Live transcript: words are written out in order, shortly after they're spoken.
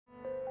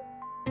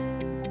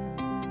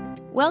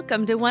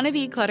Welcome to Wanna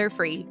Be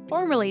Clutter-Free,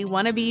 formerly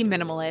Wanna Be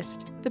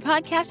Minimalist, the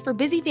podcast for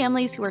busy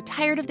families who are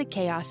tired of the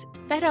chaos,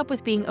 fed up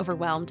with being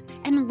overwhelmed,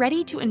 and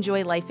ready to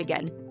enjoy life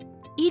again.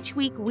 Each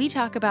week, we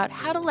talk about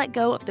how to let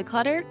go of the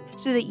clutter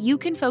so that you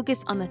can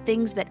focus on the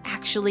things that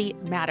actually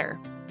matter.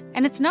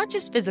 And it's not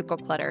just physical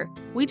clutter.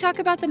 We talk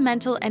about the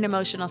mental and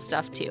emotional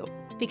stuff too,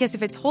 because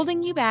if it's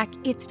holding you back,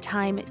 it's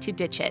time to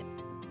ditch it.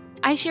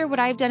 I share what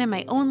I've done in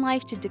my own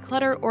life to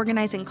declutter,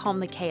 organize, and calm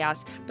the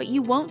chaos, but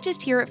you won't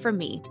just hear it from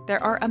me.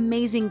 There are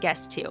amazing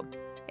guests too.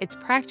 It's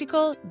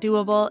practical,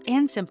 doable,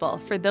 and simple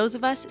for those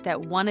of us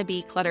that want to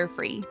be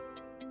clutter-free.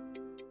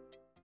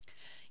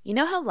 You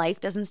know how life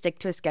doesn't stick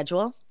to a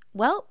schedule?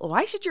 Well,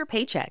 why should your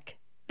paycheck?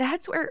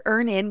 That's where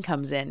EarnIn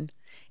comes in.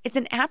 It's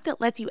an app that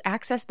lets you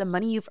access the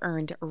money you've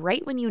earned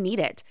right when you need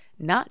it,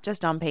 not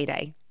just on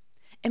payday.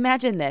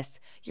 Imagine this.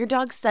 Your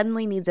dog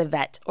suddenly needs a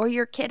vet, or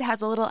your kid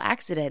has a little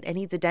accident and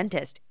needs a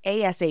dentist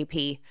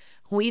ASAP.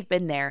 We've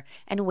been there,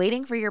 and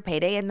waiting for your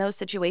payday in those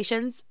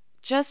situations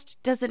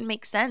just doesn't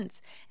make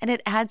sense, and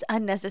it adds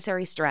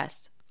unnecessary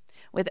stress.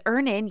 With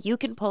EarnIn, you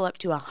can pull up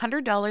to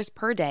 $100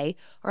 per day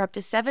or up to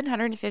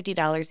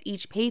 $750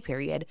 each pay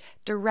period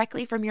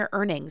directly from your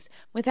earnings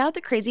without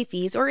the crazy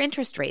fees or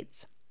interest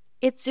rates.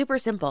 It's super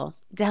simple.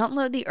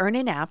 Download the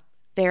EarnIn app,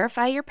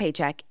 verify your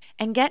paycheck,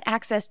 and get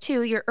access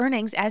to your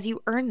earnings as you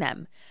earn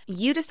them.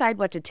 You decide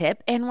what to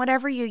tip, and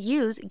whatever you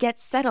use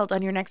gets settled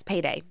on your next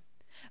payday.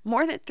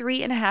 More than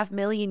 3.5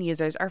 million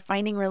users are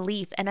finding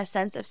relief and a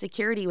sense of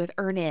security with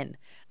EarnIn,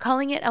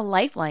 calling it a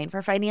lifeline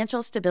for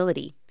financial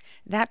stability.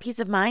 That peace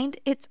of mind,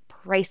 it's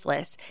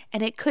priceless,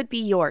 and it could be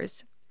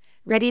yours.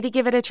 Ready to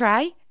give it a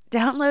try?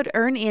 Download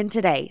EarnIn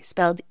today,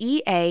 spelled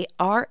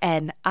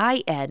EARNIN,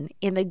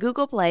 in the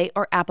Google Play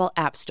or Apple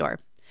App Store.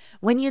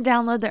 When you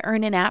download the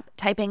EarnIn app,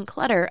 type in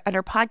clutter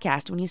under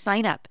podcast when you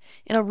sign up.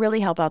 It'll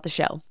really help out the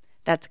show.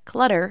 That's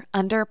clutter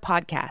under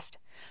podcast.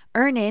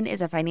 EarnIn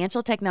is a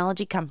financial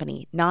technology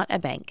company, not a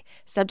bank.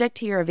 Subject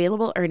to your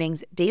available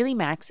earnings, daily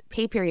max,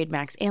 pay period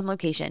max, and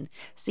location.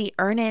 See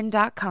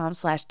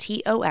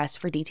earnin.com/TOS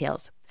for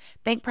details.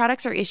 Bank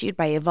products are issued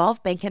by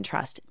Evolve Bank and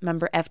Trust,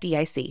 member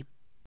FDIC.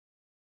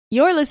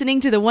 You're listening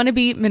to the Wanna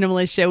Be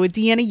Minimalist Show with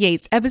Deanna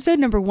Yates, episode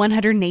number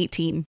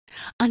 118.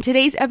 On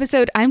today's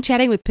episode, I'm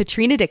chatting with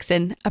Patrina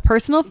Dixon, a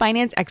personal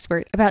finance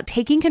expert, about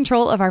taking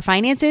control of our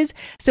finances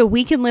so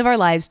we can live our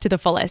lives to the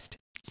fullest.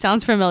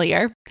 Sounds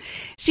familiar?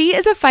 She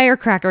is a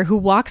firecracker who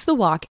walks the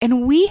walk,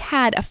 and we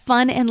had a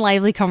fun and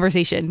lively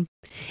conversation.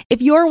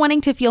 If you're wanting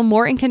to feel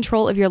more in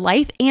control of your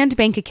life and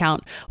bank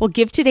account, well,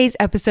 give today's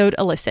episode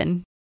a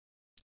listen.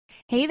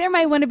 Hey there,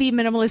 my wannabe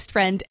minimalist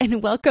friend,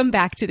 and welcome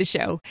back to the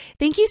show.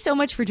 Thank you so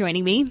much for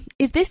joining me.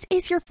 If this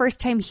is your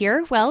first time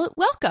here, well,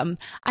 welcome.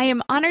 I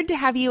am honored to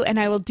have you, and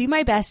I will do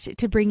my best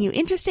to bring you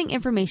interesting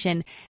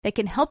information that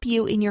can help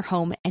you in your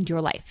home and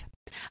your life.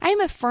 I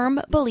am a firm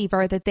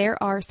believer that there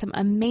are some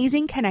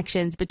amazing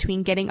connections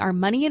between getting our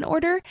money in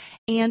order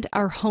and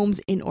our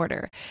homes in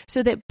order,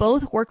 so that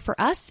both work for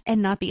us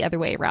and not the other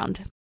way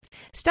around.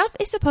 Stuff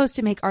is supposed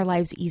to make our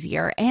lives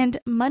easier, and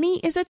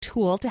money is a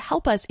tool to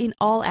help us in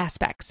all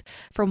aspects,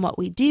 from what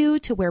we do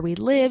to where we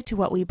live to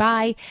what we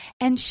buy,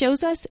 and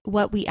shows us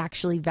what we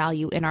actually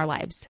value in our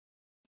lives.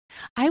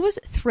 I was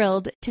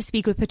thrilled to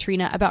speak with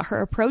Patrina about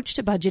her approach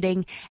to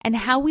budgeting and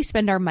how we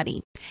spend our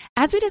money.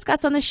 As we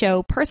discuss on the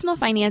show, personal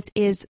finance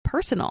is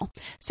personal,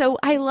 so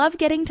I love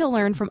getting to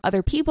learn from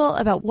other people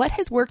about what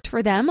has worked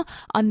for them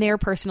on their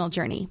personal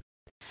journey.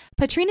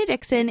 Patrina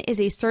Dixon is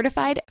a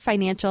certified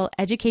financial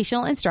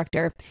educational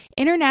instructor,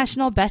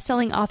 international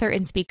best-selling author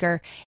and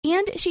speaker,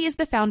 and she is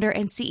the founder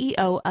and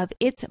CEO of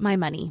It's My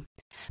Money.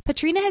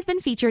 Patrina has been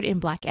featured in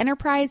Black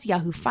Enterprise,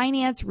 Yahoo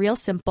Finance, Real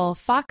Simple,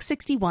 Fox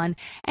 61,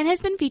 and has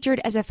been featured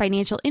as a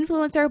financial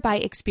influencer by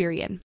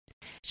Experian.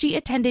 She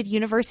attended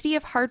University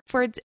of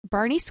Hartford's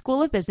Barney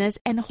School of Business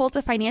and holds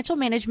a financial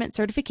management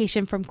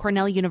certification from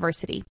Cornell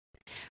University.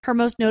 Her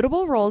most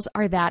notable roles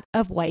are that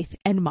of wife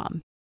and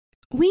mom.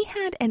 We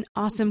had an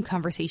awesome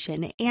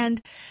conversation,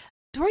 and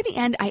toward the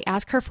end, I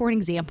asked her for an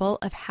example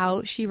of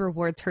how she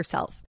rewards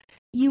herself.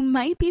 You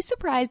might be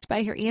surprised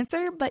by her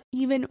answer, but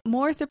even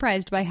more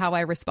surprised by how I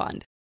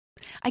respond.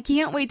 I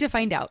can't wait to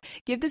find out.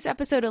 Give this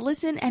episode a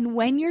listen, and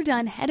when you're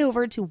done, head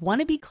over to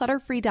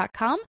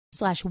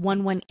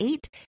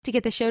wannabeclutterfree.com/118 to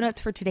get the show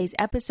notes for today's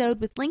episode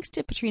with links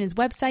to Patrina's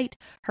website,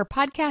 her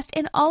podcast,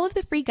 and all of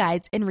the free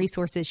guides and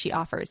resources she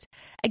offers.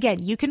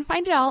 Again, you can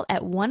find it all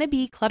at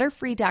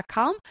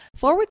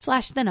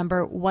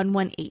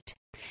wannabeclutterfree.com/118.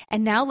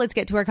 And now let's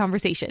get to our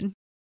conversation.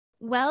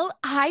 Well,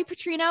 hi,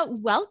 Patrina.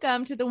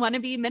 Welcome to the Wanna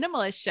Be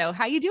Minimalist Show.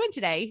 How are you doing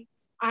today?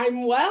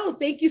 I'm well.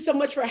 Thank you so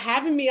much for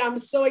having me. I'm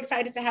so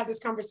excited to have this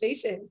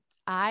conversation.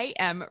 I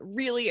am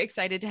really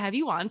excited to have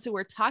you on. So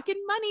we're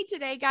talking money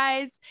today,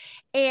 guys.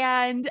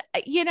 And,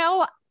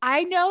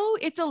 I know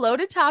it's a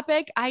loaded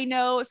topic. I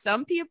know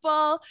some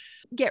people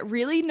get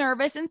really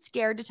nervous and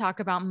scared to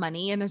talk about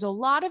money, and there's a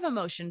lot of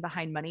emotion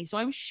behind money. So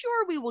I'm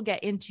sure we will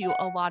get into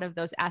a lot of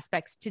those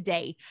aspects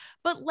today.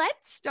 But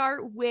let's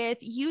start with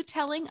you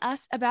telling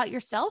us about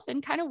yourself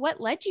and kind of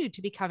what led you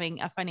to becoming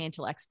a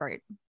financial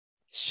expert.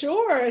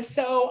 Sure.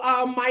 So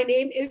my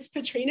name is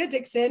Patrina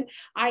Dixon.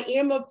 I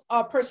am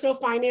a personal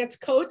finance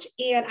coach,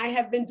 and I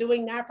have been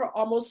doing that for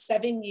almost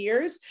 7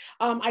 years.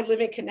 I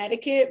live in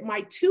Connecticut.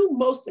 My two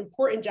most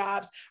important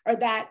jobs are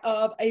that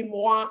of a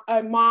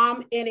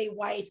mom and a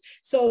wife.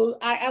 So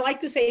I like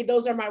to say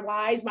those are my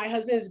whys. My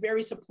husband is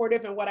very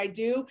supportive in what I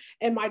do,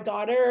 and my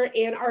daughter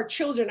and our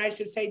children, I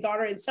should say,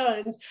 daughter and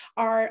sons,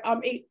 are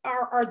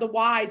the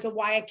whys of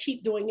why I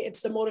keep doing it.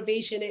 It's the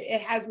motivation.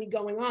 It has me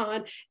going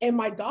on. And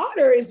my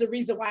daughter is the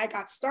reason why I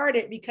got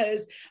started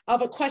because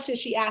of a question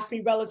she asked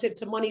me relative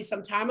to money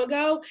some time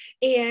ago.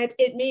 And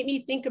it made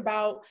me think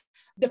about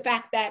the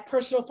fact that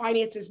personal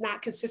finance is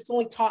not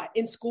consistently taught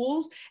in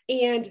schools.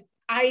 And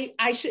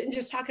I shouldn't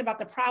just talk about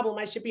the problem.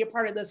 I should be a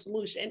part of the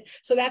solution.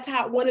 So that's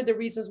one of the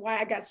reasons why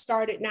I got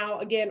started now,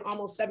 again,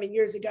 almost 7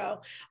 years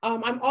ago.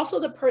 I'm also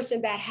the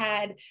person that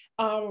had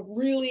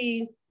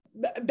really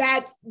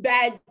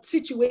bad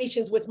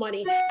situations with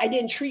money. I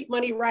didn't treat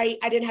money right.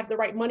 I didn't have the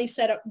right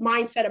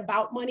mindset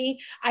about money.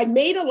 I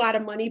made a lot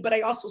of money, but I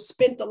also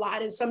spent a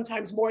lot, and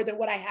sometimes more than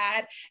what I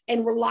had,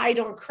 and relied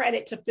on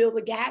credit to fill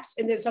the gaps,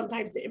 and then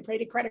sometimes didn't pay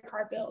the credit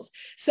card bills.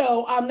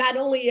 So not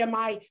only am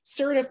I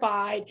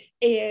certified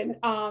and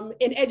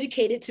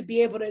educated to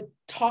be able to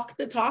talk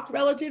the talk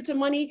relative to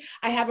money,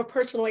 I have a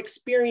personal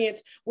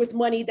experience with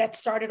money that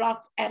started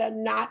off at a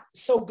not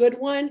so good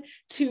one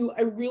to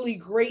a really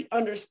great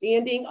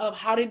understanding of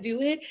how to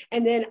do it.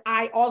 And then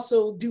I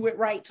also do it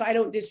right. So I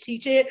don't just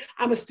teach it.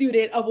 I'm a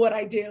student of what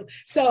I do.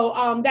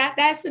 So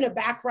that's in a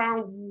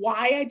background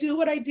why I do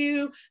what I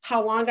do,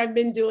 how long I've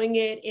been doing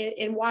it,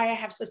 and why I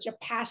have such a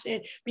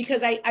passion,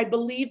 because I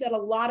believe that a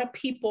lot of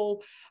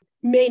people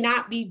may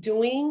not be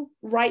doing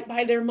right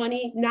by their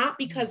money, not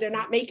because they're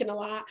not making a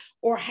lot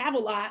or have a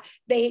lot.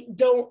 They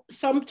don't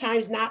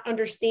sometimes not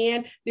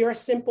understand there are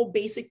simple,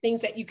 basic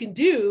things that you can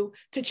do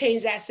to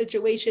change that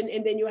situation.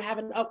 And then you'll have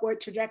an upward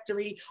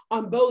trajectory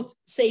on both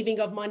saving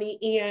of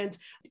money and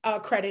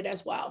credit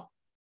as well.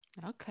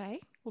 Okay.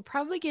 We'll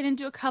probably get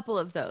into a couple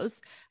of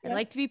those. Yeah. I'd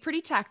like to be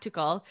pretty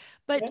tactical,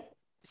 but Yeah.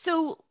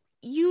 So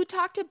you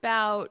talked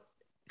about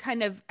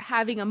kind of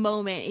having a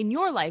moment in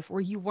your life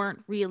where you weren't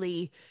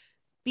really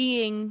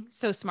being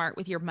so smart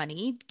with your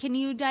money. Can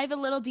you dive a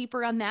little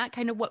deeper on that?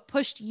 Kind of what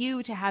pushed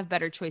you to have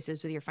better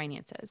choices with your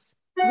finances?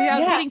 Without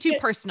getting too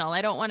personal.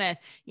 I don't want to,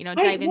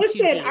 dive into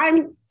too deep.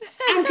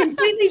 I'm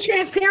completely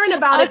transparent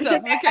about awesome.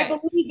 it because I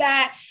believe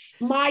that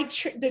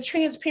the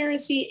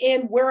transparency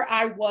in where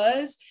I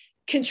was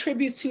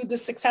contributes to the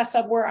success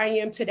of where I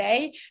am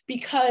today.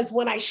 Because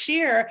when I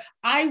share,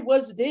 I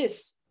was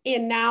this,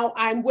 and now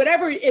I'm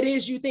whatever it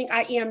is you think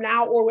I am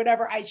now, or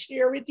whatever I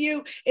share with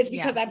you, it's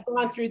because I've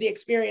gone through the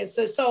experience.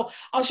 So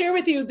I'll share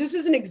with you, this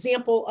is an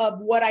example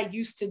of what I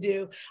used to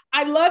do.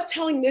 I love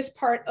telling this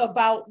part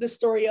about the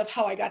story of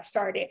how I got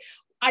started.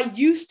 I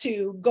used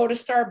to go to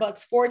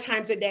Starbucks 4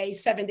 times a day,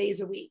 7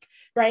 days a week,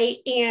 right?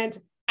 And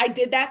I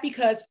did that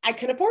because I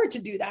can afford to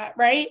do that,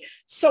 right?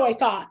 So I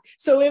thought.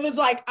 So it was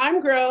like, I'm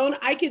grown.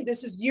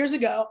 This is years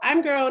ago.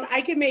 I'm grown.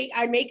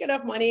 I make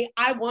enough money.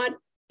 I want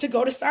to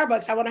go to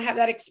Starbucks. I want to have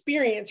that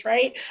experience,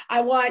 right?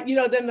 I want,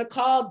 them to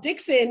call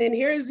Dixon and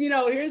here's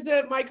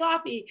my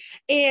coffee.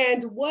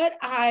 And what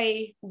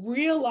I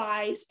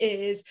realized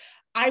is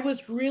I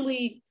was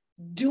really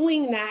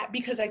doing that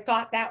because I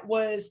thought that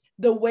was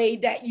the way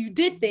that you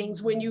did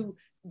things when you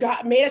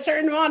made a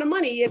certain amount of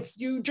money. It's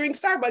you drink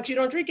Starbucks, you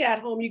don't drink it at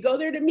home, you go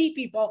there to meet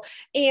people.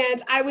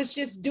 And I was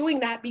just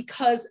doing that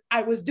because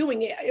I was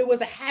doing it. It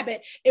was a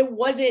habit. It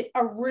wasn't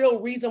a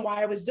real reason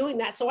why I was doing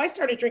that. So I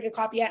started drinking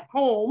coffee at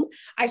home.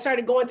 I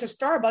started going to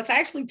Starbucks. I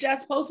actually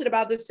just posted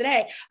about this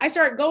today. I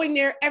started going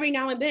there every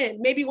now and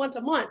then, maybe once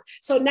a month.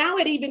 So now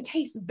it even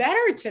tastes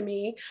better to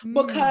me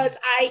because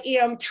I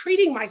am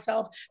treating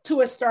myself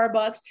to a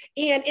Starbucks.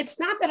 And it's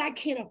not that I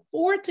can't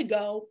afford to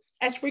go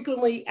as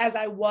frequently as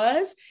I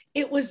was.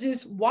 It was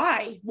just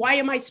why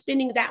am I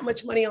spending that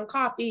much money on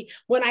coffee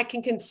when I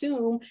can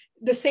consume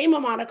the same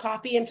amount of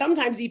coffee and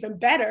sometimes even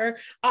better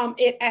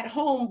at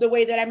home, the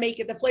way that I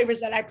make it, the flavors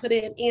that I put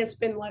in, and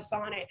spend less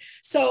on it.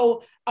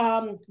 So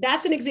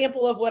that's an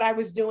example of what I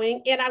was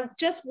doing. And I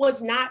just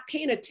was not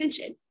paying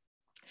attention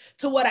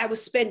to what I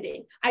was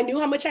spending. I knew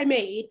how much I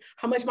made,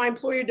 how much my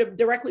employer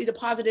directly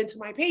deposited into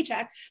my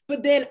paycheck.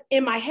 But then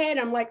in my head,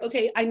 I'm like,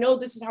 okay, I know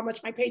this is how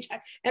much my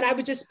paycheck. And I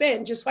would just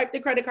swipe the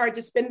credit card,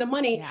 just spend the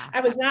money. Yeah. I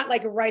was not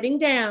like writing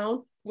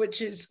down,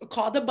 which is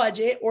called a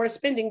budget or a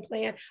spending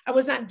plan. I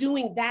was not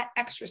doing that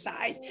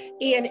exercise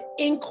and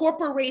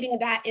incorporating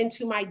that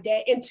into my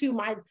day, into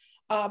my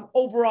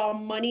overall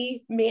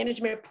money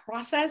management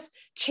process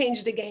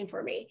changed the game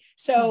for me.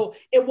 So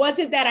it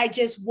wasn't that I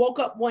just woke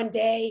up one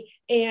day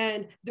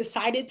and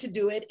decided to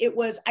do it. It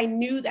was, I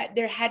knew that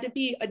there had to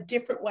be a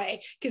different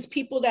way, because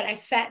people that I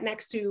sat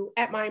next to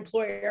at my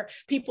employer,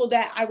 people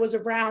that I was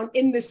around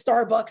in the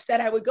Starbucks that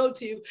I would go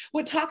to,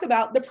 would talk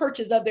about the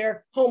purchase of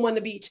their home on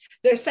the beach,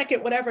 their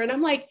second, whatever. And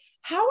I'm like,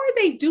 how are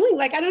they doing?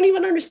 Like, I don't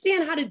even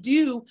understand how to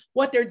do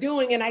what they're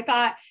doing. And I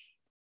thought,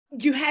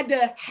 you had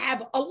to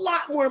have a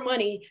lot more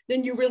money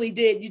than you really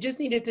did. You just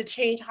needed to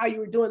change how you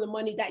were doing the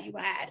money that you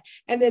had.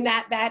 And then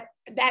that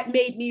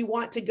made me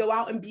want to go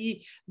out and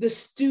be the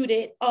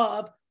student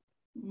of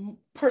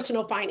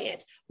personal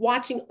finance,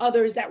 watching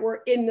others that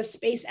were in the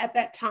space at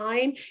that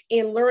time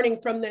and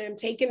learning from them,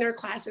 taking their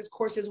classes,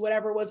 courses,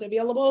 whatever was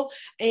available.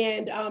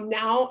 And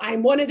now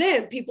I'm one of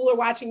them. People are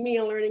watching me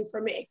and learning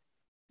from me.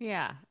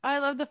 Yeah. I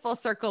love the full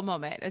circle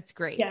moment. It's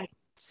great. Yeah.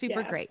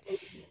 Super Yeah, great.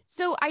 absolutely.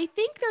 So I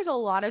think there's a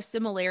lot of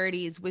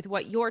similarities with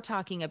what you're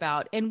talking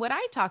about and what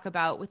I talk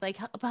about with like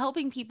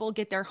helping people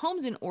get their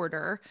homes in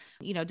order,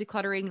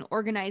 decluttering and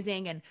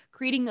organizing and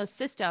creating those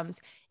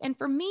systems. And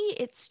for me,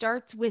 it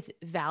starts with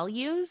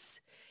values.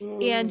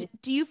 And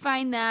do you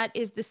find that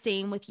is the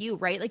same with you,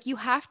 right? Like you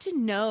have to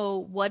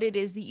know what it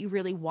is that you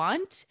really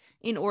want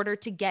in order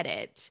to get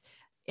it.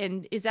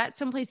 And is that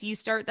someplace you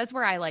start? That's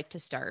where I like to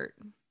start.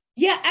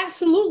 Yeah,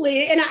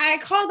 absolutely. And I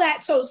call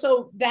that,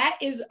 so that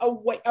is a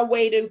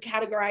way to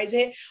categorize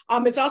it.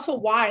 It's also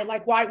why,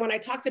 like why, when I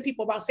talk to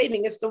people about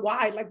saving, it's the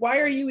why, like, why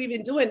are you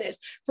even doing this?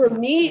 For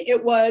me,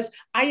 it was,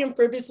 I am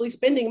frivolously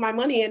spending my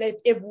money. And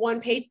if one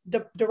paid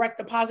the direct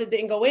deposit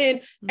didn't go in,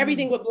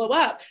 everything would blow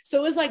up. So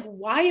it was like,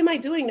 why am I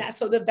doing that?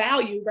 So the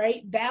value,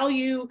 right?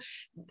 Value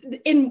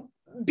in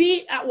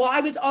I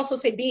would also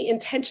say be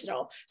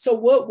intentional. So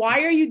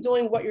why are you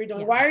doing what you're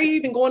doing? Why are you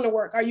even going to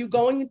work? Are you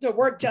going to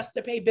work just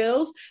to pay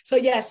bills?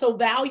 So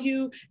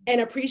value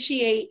and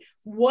appreciate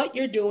what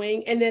you're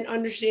doing and then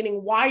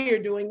understanding why you're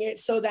doing it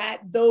so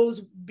that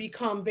those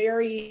become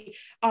very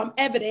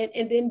evident.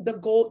 And then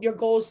your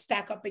goals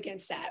stack up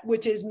against that,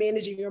 which is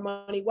managing your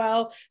money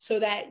well so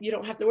that you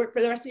don't have to work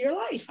for the rest of your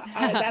life.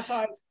 That's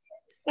how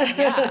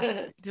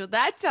Yeah, so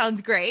that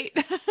sounds great.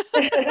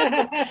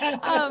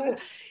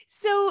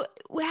 So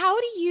how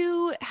do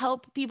you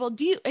help people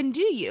do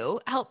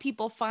you help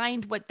people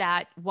find what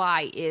that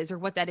why is or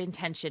what that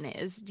intention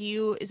is?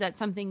 Is that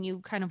something you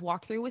kind of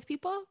walk through with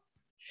people?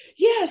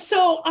 Yeah,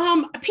 so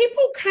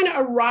people kind of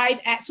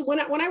arrive at, so when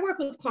I work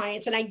with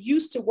clients, and I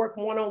used to work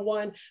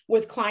one-on-one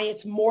with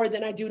clients more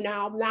than I do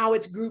now. Now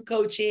it's group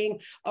coaching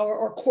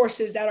or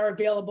courses that are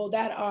available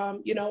that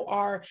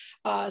are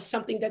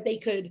something that they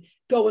could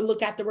go and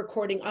look at the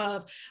recording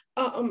of.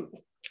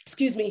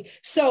 Excuse me.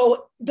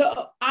 So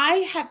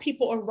I have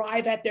people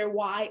arrive at their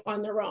why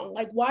on their own.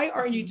 Like, why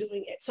are you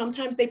doing it?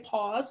 Sometimes they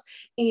pause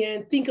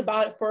and think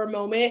about it for a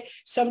moment.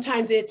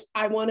 Sometimes it's,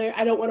 I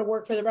don't want to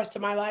work for the rest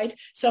of my life.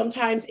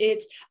 Sometimes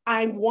it's,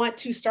 I want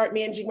to start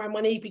managing my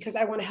money because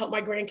I want to help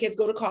my grandkids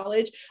go to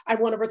college. I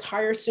want to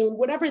retire soon.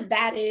 Whatever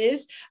that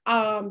is,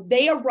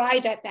 they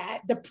arrive at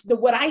that.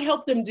 What I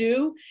help them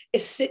do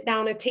is sit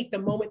down and take the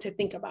moment to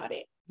think about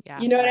it. Yeah.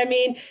 You know what I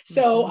mean?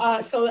 So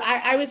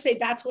I would say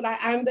that's what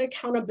I'm the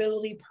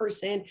accountability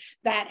person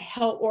that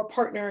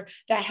partner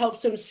that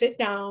helps them sit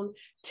down,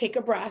 take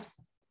a breath,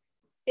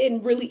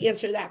 and really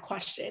answer that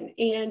question.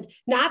 And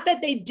not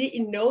that they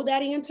didn't know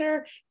that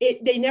answer,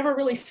 they never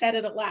really said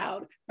it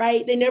aloud,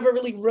 right? They never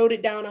really wrote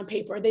it down on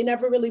paper. They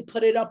never really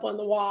put it up on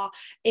the wall.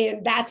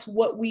 And that's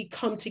what we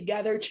come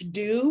together to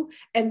do.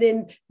 And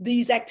then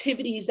these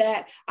activities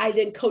that I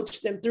then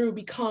coach them through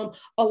become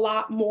a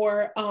lot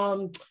more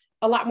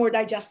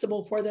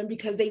digestible for them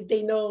because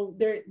they know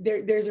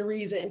there's a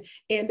reason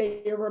and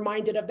they're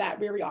reminded of that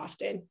very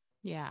often.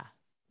 Yeah.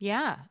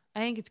 Yeah. I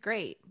think it's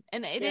great.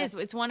 And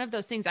it's one of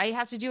those things I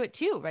have to do it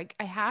too. Like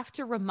I have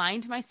to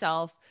remind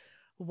myself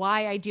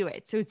why I do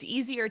it. So it's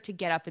easier to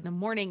get up in the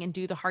morning and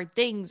do the hard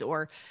things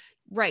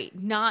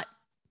not,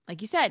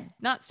 like you said,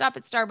 not stop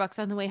at Starbucks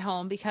on the way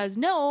home because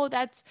I'm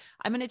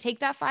going to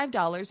take that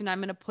 $5 and I'm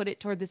going to put it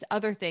toward this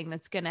other thing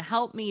that's going to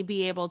help me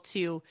be able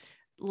to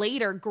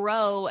later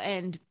grow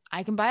and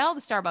I can buy all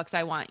the Starbucks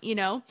I want,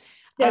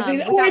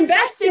 Or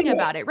invest stressing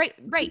about it. Right.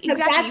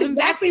 Exactly. You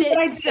invest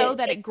it so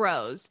that it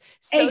grows,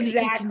 so that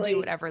you can do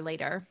whatever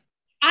later.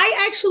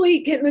 I actually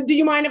do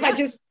you mind if I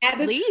just add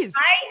this? Please.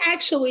 I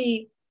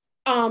actually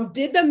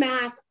did the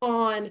math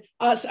on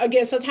us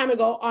again some time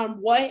ago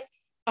on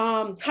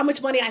how much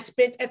money I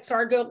spent at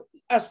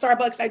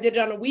Starbucks. I did it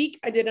on a week,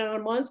 I did it on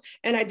a month,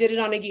 and I did it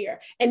on a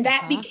year. And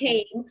that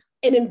became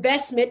an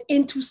investment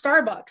into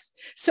Starbucks.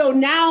 So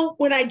now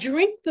when I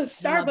drink the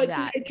Starbucks,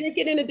 I drink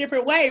it in a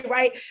different way,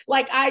 right?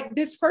 Like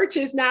this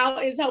purchase now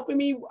is helping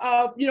me,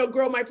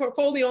 grow my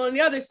portfolio on the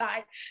other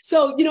side.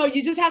 So,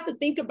 you just have to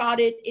think about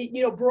it,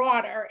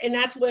 broader. And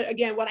that's what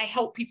I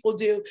help people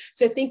do.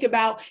 So think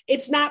about,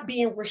 it's not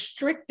being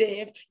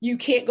restrictive. You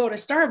can't go to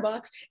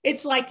Starbucks.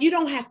 It's like, you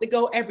don't have to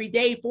go every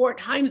day, 4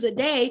 times a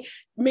day,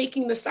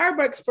 making the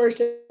Starbucks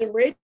person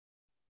rich.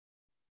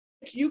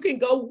 You can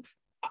go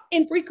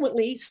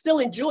infrequently, still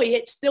enjoy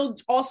it, still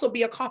also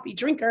be a coffee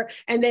drinker,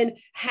 and then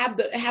have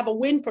a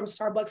win from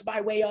Starbucks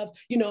by way of,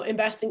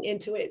 investing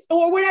into it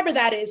or whatever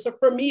that is. So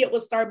for me, it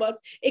was Starbucks.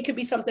 It could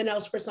be something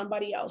else for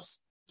somebody else.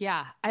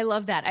 Yeah, I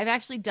love that. I've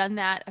actually done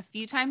that a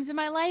few times in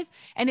my life,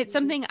 and it's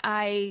something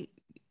I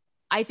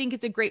I think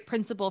it's a great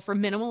principle for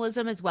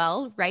minimalism as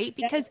well, right?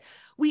 Because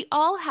we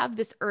all have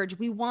this urge.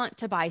 We want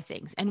to buy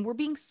things and we're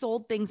being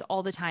sold things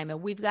all the time.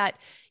 And we've got,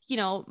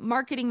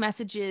 marketing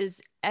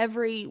messages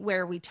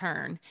everywhere we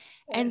turn.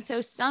 And so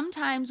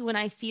sometimes when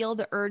I feel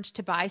the urge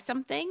to buy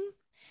something,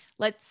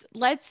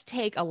 let's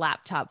take a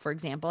laptop, for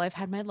example. I've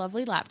had my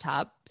lovely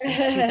laptop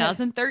since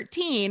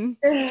 2013.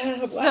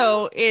 Wow.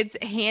 So it's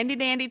handy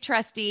dandy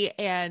trusty.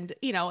 And,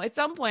 at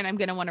some point I'm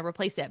going to want to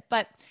replace it.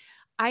 But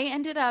I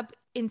ended up,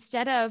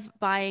 instead of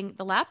buying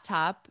the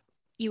laptop,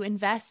 you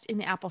invest in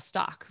the Apple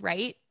stock,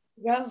 right?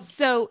 Yeah.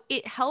 So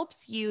it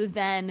helps you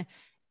then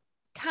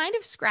kind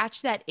of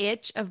scratch that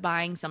itch of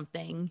buying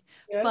something,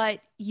 but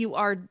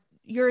you're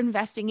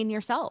investing in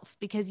yourself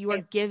because you are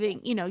giving,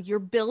 you're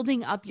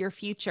building up your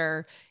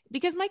future,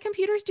 because my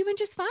computer's doing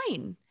just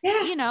fine.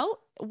 Yeah.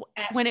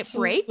 When it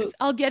breaks,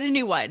 I'll get a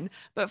new one.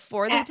 But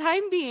for the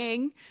time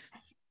being,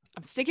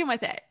 I'm sticking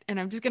with it, and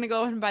I'm just going to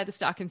go ahead and buy the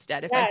stock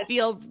instead if I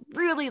feel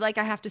really like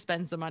I have to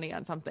spend some money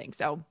on something.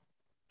 So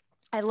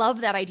I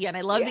love that idea. And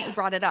I love that you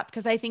brought it up,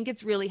 because I think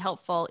it's really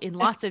helpful in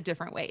lots of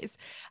different ways.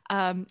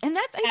 And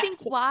that's, I think,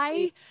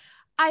 why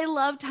I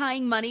love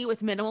tying money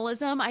with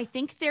minimalism. I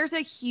think there's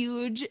a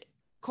huge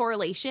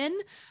correlation.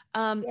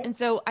 And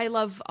so I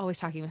love always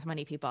talking with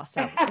money people.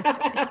 So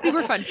it's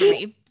super fun for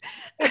me.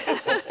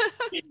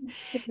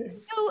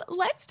 So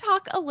let's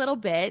talk a little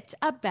bit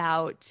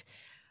about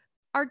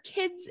our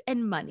kids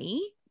and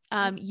money.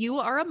 You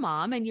are a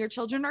mom and your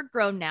children are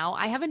grown now.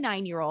 I have a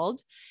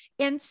 9-year-old.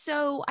 And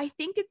so I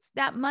think it's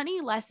that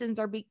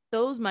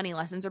those money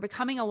lessons are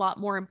becoming a lot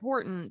more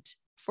important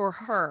for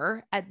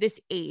her at this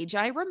age.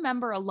 I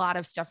remember a lot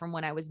of stuff from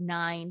when I was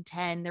 9,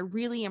 10. They're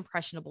really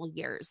impressionable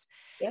years.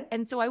 Yeah.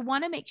 And so I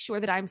want to make sure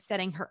that I'm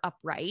setting her up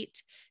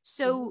right.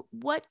 So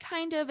what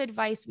kind of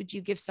advice would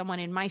you give someone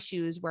in my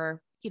shoes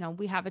where,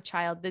 we have a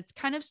child that's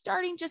kind of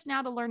starting just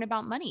now to learn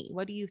about money?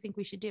 What do you think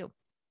we should do?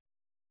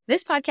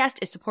 This podcast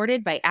is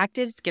supported by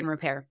Active Skin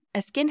Repair,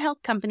 a skin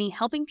health company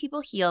helping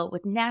people heal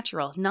with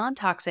natural,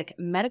 non-toxic,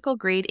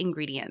 medical-grade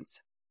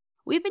ingredients.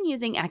 We've been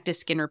using Active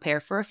Skin Repair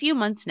for a few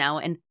months now,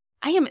 and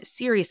I am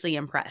seriously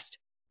impressed.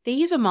 They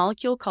use a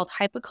molecule called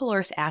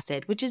hypochlorous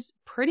acid, which is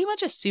pretty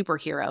much a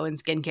superhero in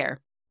skincare.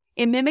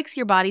 It mimics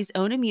your body's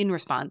own immune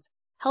response,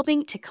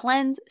 helping to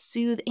cleanse,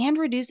 soothe, and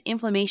reduce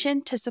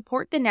inflammation to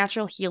support the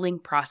natural healing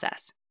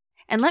process.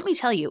 And let me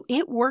tell you,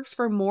 it works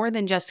for more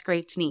than just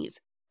scraped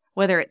knees.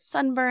 Whether it's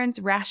sunburns,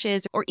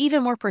 rashes, or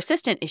even more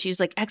persistent issues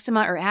like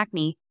eczema or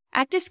acne,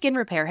 Active Skin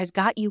Repair has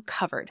got you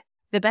covered.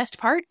 The best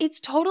part?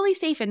 It's totally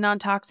safe and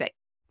non-toxic.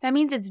 That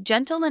means it's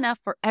gentle enough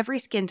for every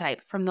skin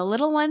type, from the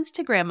little ones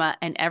to grandma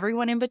and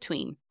everyone in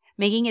between,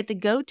 making it the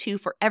go-to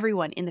for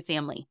everyone in the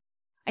family.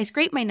 I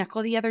scraped my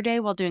knuckle the other day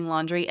while doing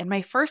laundry, and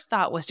my first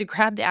thought was to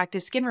grab the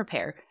Active Skin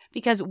Repair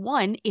because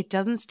 1, it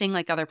doesn't sting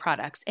like other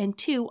products, and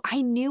 2,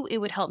 I knew it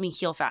would help me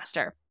heal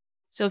faster.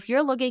 So if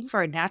you're looking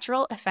for a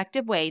natural,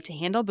 effective way to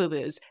handle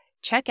boo-boos,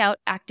 check out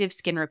Active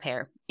Skin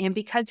Repair. And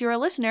because you're a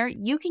listener,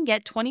 you can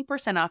get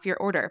 20% off your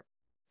order.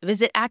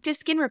 Visit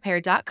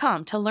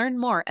ActiveSkinRepair.com to learn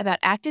more about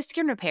Active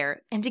Skin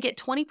Repair, and to get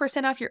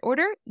 20% off your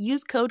order,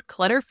 use code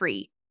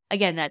CLUTTERFREE.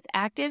 Again, that's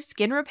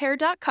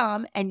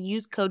ActiveSkinRepair.com and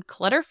use code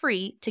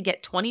CLUTTERFREE to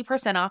get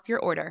 20% off your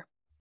order.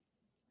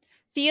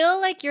 Feel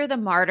like you're the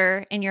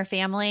martyr in your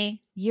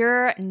family?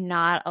 You're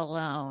not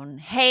alone.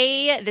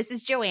 Hey, this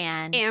is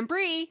Joanne. And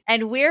Bree.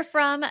 And we're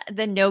from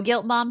the No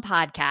Guilt Mom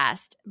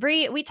podcast.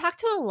 Bree, we talk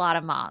to a lot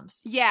of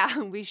moms.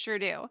 Yeah, we sure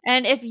do.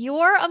 And if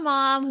you're a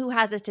mom who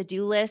has a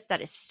to-do list that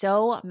is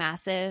so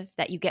massive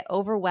that you get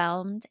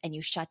overwhelmed and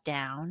you shut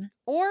down,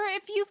 or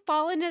if you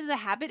fall into the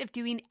habit of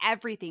doing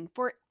everything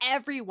for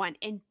everyone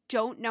and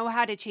don't know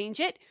how to change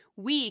it,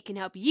 we can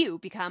help you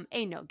become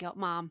a no-guilt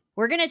mom.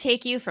 We're going to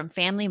take you from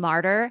family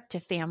martyr to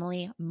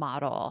family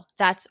model.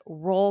 That's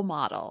role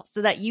model,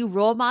 so that you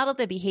role model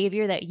the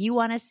behavior that you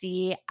want to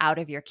see out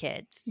of your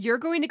kids. You're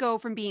going to go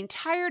from being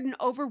tired and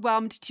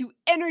overwhelmed to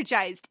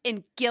energized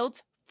and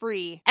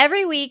guilt-free.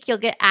 Every week, you'll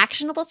get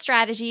actionable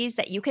strategies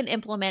that you can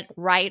implement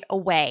right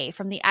away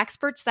from the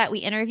experts that we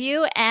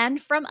interview and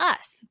from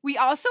us. We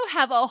also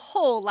have a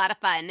whole lot of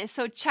fun,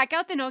 so check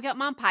out the No Guilt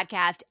Mom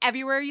podcast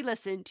everywhere you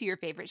listen to your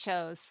favorite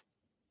shows.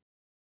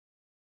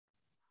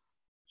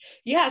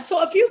 Yeah.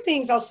 So a few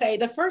things I'll say.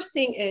 The first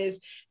thing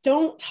is,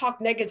 don't talk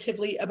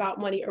negatively about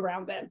money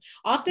around them.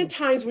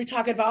 Oftentimes we're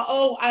talking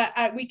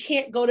about, we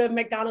can't go to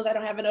McDonald's. I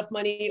don't have enough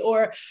money.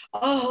 Or,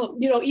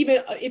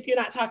 even if you're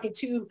not talking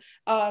to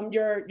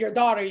your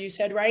daughter, you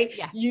said, right?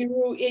 Yeah.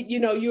 You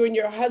and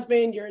your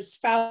husband, your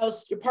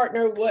spouse, your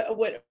partner,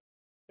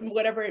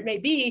 whatever it may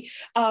be.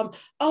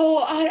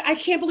 I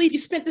can't believe you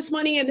spent this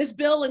money and this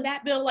bill and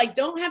that bill. Like,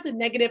 don't have the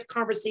negative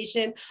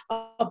conversation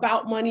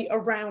about money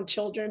around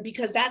children,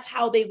 because that's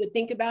how they would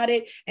think about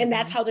it. And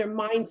that's how their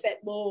mindset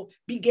will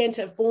begin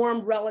to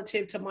form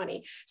relative to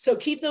money. So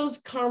keep those,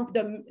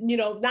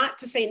 not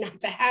to say not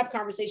to have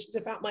conversations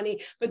about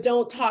money, but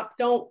don't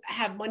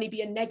have money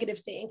be a negative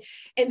thing.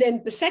 And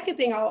then the second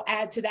thing I'll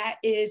add to that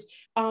is,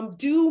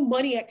 do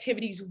money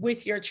activities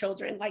with your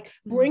children, like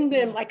bring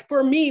them, like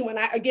for me,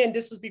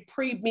 this was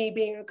pre me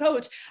being a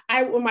coach,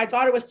 when my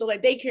daughter was still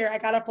at daycare, I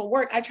got up from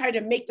work, I tried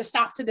to make the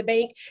stop to the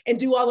bank and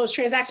do all those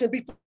transactions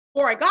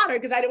before I got her,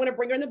 because I didn't want to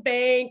bring her in the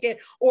bank,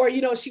 or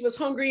she was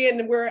hungry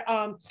and we're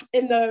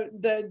in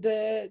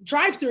the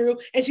drive-through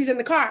and she's in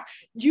the car.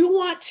 You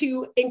want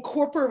to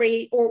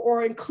incorporate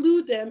or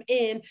include them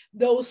in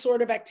those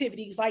sort of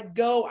activities. I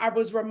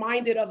was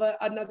reminded of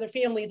another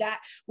family that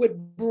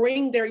would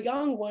bring their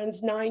young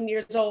ones, 9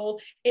 years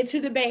old,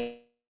 into the bank,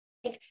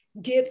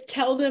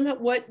 tell them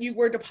what you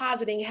were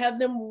depositing, have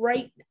them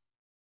write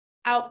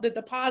out the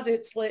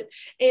deposit slip,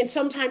 and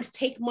sometimes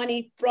take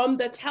money from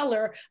the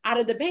teller out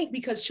of the bank,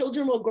 because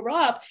children will grow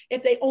up,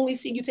 if they only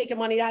see you taking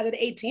money out of the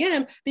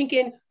ATM,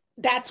 thinking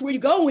that's where you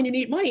go when you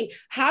need money.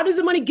 How does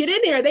the money get in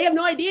there? They have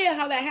no idea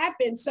how that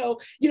happens. So,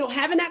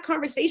 having that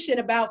conversation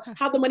about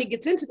how the money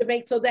gets into the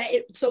bank so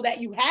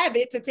that you have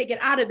it to take it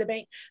out of the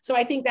bank. So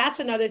I think that's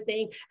another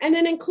thing. And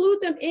then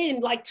include them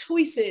in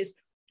choices.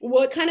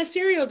 What kind of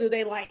cereal do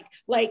they like?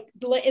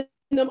 Letting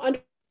them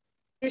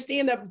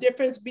understand the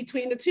difference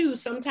between the two.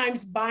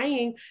 Sometimes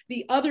buying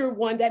the other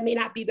one that may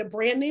not be the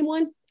brand name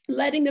one,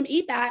 letting them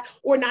eat that,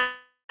 or not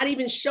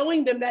even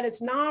showing them that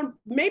it's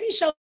maybe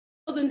show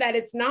them that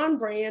it's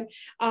non-brand,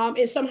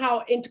 and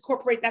somehow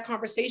incorporate that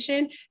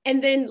conversation,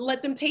 and then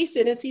let them taste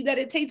it and see that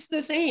it tastes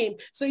the same.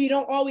 So you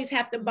don't always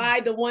have to buy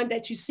the one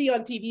that you see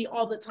on TV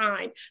all the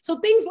time. So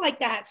things like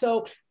that.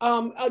 So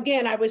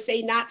again, I would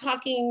say not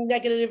talking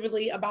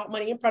negatively about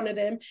money in front of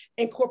them,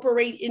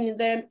 incorporating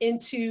them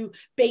into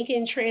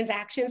banking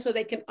transactions so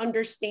they can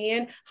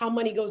understand how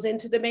money goes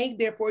into the bank.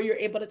 Therefore, you're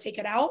able to take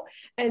it out.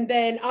 And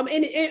then,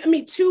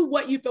 to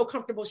what you feel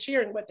comfortable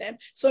sharing with them.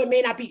 So it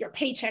may not be your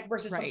paycheck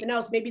versus something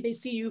else. Maybe they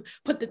see you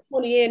put the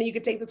 20 in and you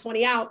can take the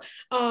 20 out.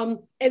 And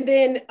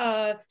then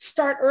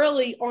start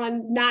early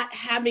on not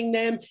having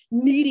them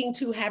needing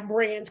to have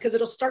brands, because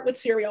it'll start with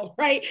cereal,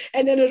 right?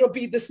 And then it'll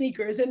be the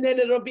sneakers, and then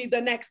it'll be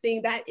the next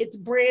thing that its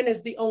brand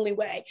is the only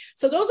way.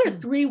 So those are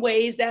 3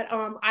 ways that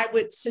I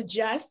would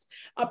suggest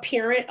a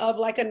parent of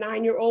a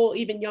 9-year-old,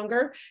 even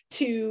younger,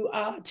 to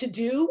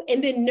do.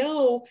 And then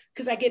know,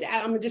 because I'm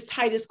gonna just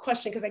tie this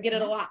question because I get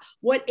it a lot.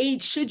 What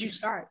age should you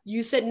start?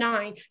 You said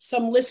 9.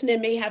 Some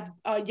listening may have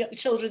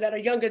children that are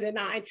younger than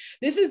 9.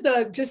 This is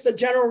just a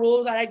general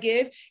rule that I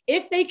give.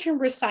 If they can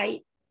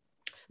recite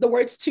the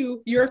words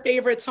to your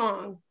favorite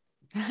song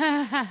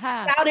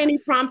without any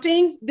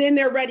prompting, then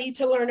they're ready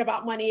to learn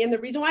about money. And the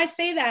reason why I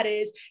say that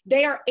is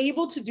they are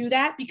able to do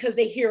that because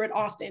they hear it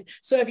often.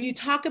 So if you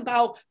talk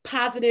about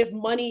positive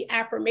money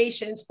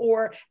affirmations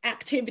or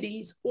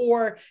activities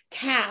or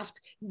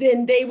tasks,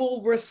 then they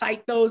will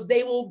recite those.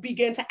 They will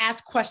begin to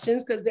ask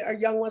questions because our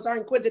young ones are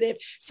inquisitive.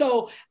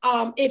 So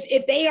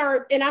if they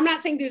are, and I'm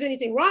not saying there's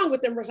anything wrong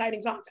with them reciting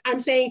songs, I'm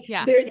saying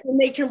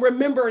they can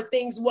remember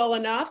things well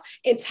enough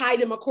and tie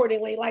them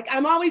accordingly.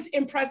 I'm always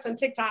impressed on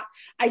TikTok.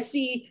 I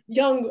see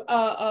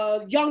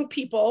young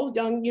people,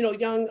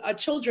 young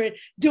children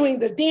doing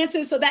the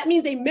dances. So that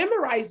means they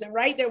memorize them,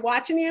 right? They're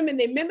watching them and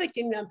they're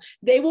mimicking them.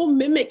 They will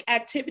mimic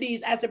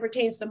activities as it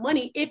pertains to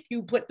money if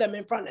you put them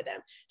in front of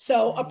them.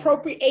 So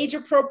age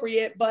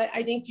appropriate, but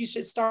I think you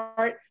should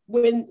start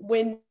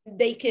when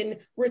they can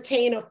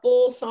retain a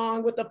full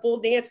song with a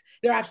full dance.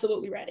 They're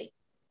absolutely ready.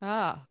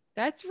 Oh,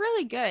 that's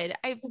really good.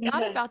 I've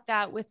thought about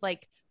that with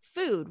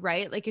food,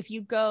 right? If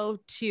you go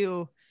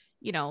to,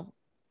 you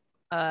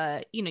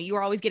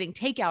are always getting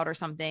takeout or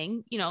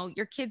something,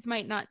 your kids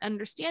might not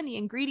understand the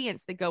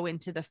ingredients that go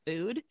into the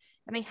food.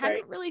 And I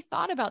hadn't really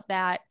thought about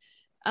that,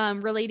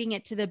 relating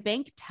it to the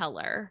bank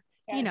teller.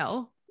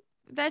 Yes.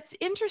 That's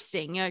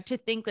interesting, to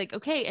think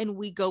okay, and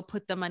we go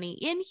put the money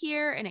in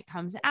here and it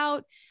comes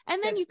out.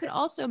 And then you could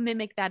also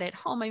mimic that at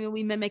home. I mean,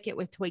 we mimic it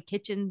with toy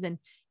kitchens and,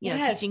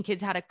 teaching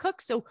kids how to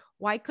cook. So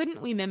why couldn't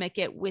we mimic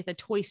it with a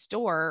toy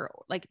store?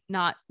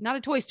 Not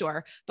a toy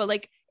store,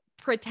 but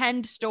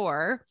pretend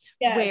store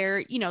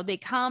where, they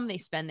come, they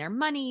spend their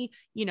money,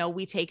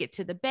 we take it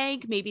to the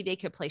bank. Maybe they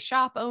could play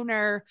shop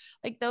owner,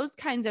 those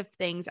kinds of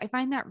things. I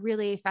find that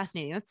really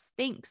fascinating.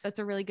 That's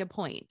a really good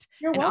point.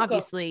 You're welcome.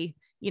 Obviously,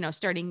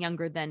 starting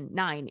younger than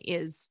 9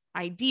 is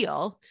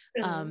ideal.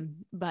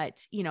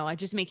 But,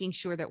 just making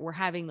sure that we're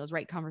having those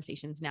right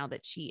conversations now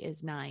that she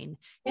is 9.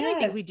 And I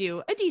think we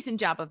do a decent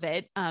job of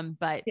it.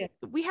 But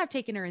we have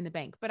taken her in the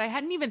bank, but I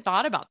hadn't even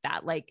thought about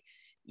that.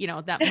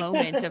 That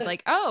moment of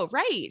oh,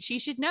 right, she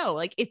should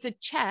know, it's a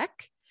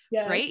check,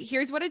 right?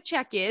 Here's what a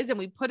check is. And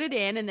we put it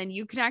in, and then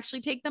you can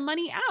actually take the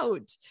money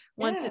out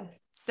once it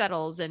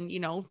settles. And,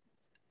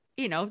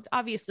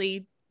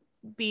 obviously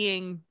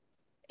being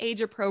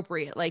age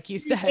appropriate, like you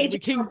said, we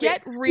can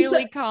get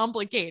really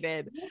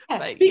complicated.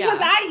 Because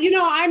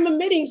I'm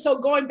admitting, so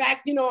going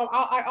back,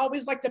 I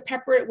always like to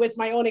pepper it with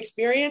my own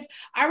experience.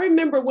 I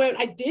remember when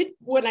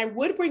I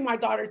would bring my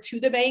daughter to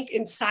the bank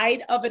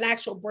inside of an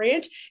actual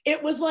branch,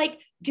 it was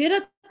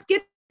get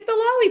the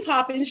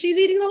lollipop, and she's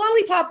eating the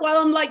lollipop while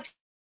I'm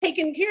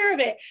taking care of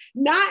it.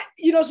 Not,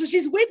 so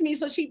she's with me.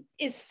 So she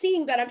is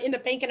seeing that I'm in the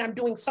bank and I'm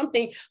doing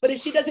something. But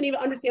if she doesn't even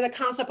understand the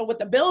concept of what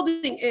the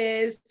building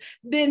is,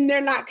 then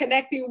they're not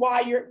connecting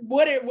why you're,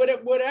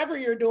 whatever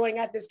you're doing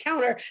at this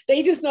counter.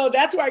 They just know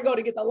that's where I go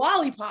to get the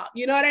lollipop.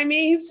 You know what I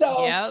mean?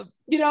 So, Yep.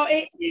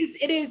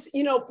 it is,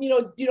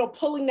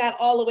 pulling that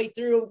all the way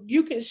through.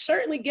 You can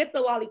certainly get the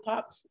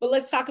lollipop, but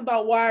let's talk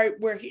about why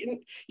we're here.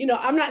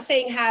 I'm not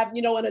saying have,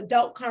 an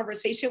adult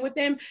conversation with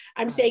them.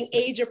 I'm saying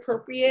age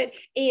appropriate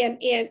and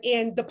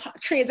the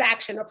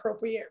transaction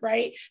appropriate,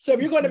 right? So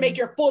if you're going to make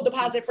your full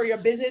deposit for your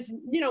business,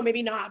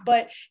 maybe not,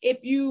 but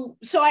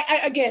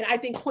I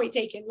think point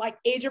taken, like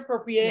age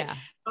appropriate,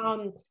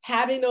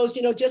 having those,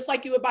 just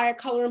like you would buy a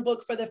coloring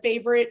book for the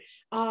favorite,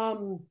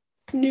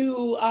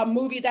 new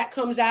movie that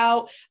comes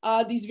out,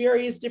 these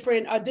various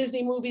different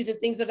Disney movies and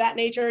things of that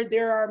nature.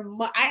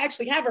 I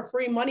actually have a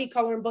free money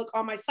coloring book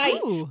on my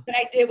site that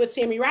I did with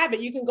Sammy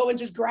Rabbit. You can go and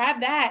just grab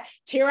that,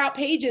 tear out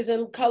pages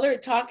and color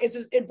it,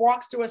 it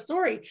walks through a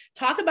story.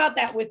 Talk about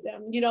that with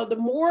them. The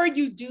more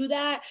you do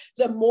that,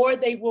 the more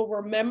they will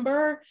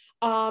remember.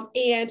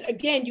 And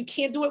again, you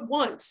can't do it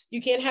once.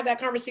 You can't have that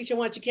conversation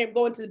once. You can't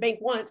go into the bank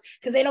once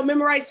because they don't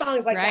memorize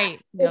songs like that.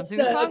 Don't sing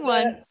the song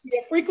once.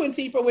 The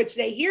frequency for which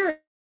they hear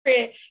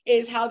it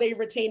is how they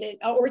retain it,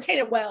 or retain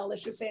it well.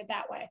 Let's just say it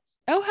that way.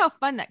 Oh, how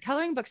fun. That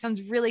coloring book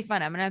sounds really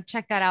fun. I'm going to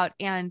check that out.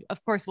 And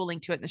of course we'll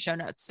link to it in the show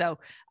notes. So,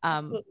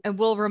 and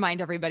we'll remind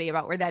everybody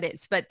about where that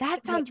is, but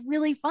that sounds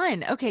really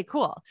fun. Okay,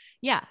 cool.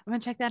 Yeah. I'm going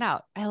to check that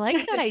out. I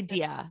like that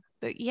idea,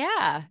 but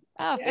yeah.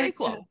 Oh, very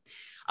cool.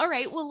 All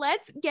right. Well,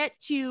 let's get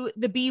to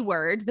the B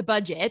word, the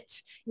budget.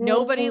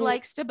 Nobody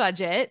likes to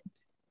budget.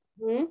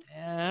 Here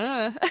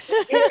I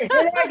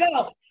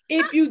go.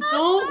 If you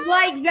don't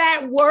like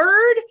that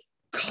word,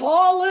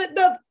 call it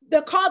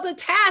the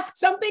task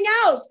something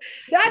else.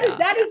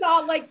 That is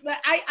all. Like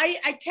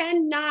I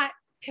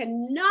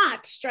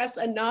cannot stress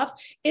enough.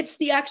 It's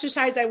the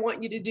exercise I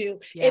want you to do.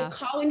 If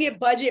calling it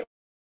budget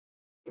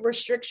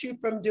restricts you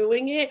from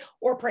doing it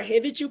or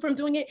prohibits you from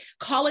doing it,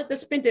 call it the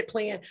spend it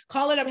plan.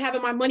 Call it I'm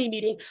having my money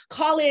meeting.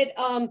 Call it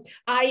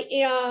I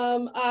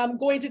am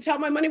going to tell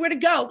my money where to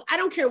go. I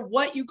don't care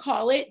what you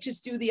call it.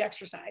 Just do the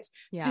exercise.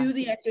 Do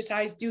the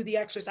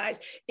exercise.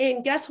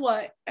 And guess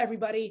what,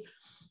 everybody?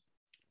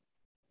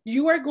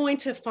 You are going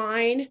to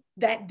find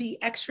that the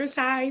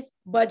exercise,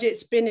 budget,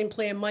 spending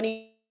plan,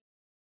 money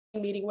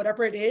meeting,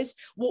 whatever it is,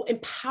 will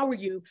empower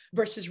you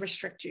versus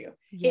restrict you.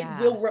 It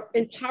will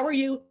empower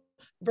you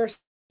versus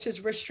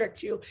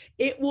restrict you.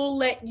 It will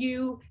let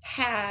you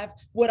have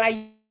what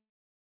I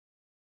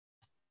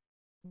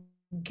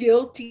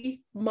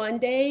guilty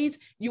Mondays,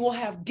 you will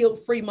have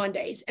guilt-free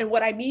Mondays. And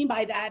what I mean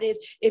by that is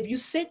if you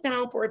sit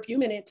down for a few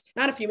minutes,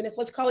 not a few minutes,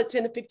 let's call it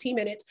 10 to 15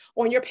 minutes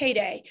on your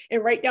payday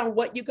and write down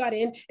what you got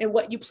in and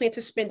what you plan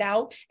to spend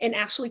out and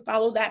actually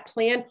follow that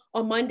plan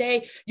on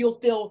Monday, you'll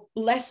feel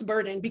less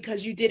burdened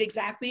because you did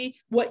exactly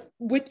what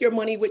with your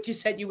money, what you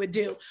said you would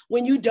do.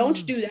 When you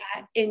don't do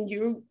that, and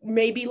you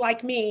may be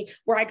like me,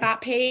 where I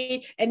got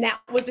paid and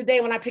that was the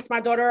day when I picked my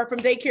daughter up from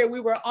daycare,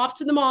 we were off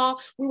to the mall.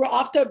 We were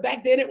off to,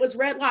 back then it was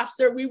Red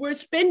Lobster. We were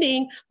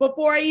spending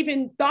before I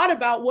even thought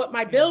about what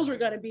my bills were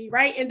going to be,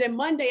 right? And then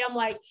Monday, I'm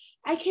like,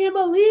 I can't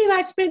believe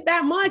I spent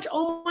that much.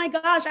 Oh my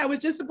gosh, I was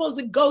just supposed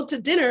to go to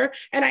dinner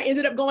and I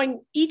ended up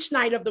going each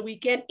night of the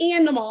weekend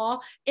and the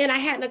mall, and I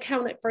hadn't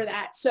accounted for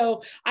that.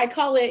 So I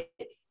call it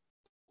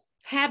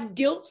have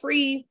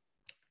guilt-free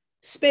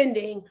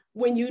spending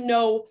when you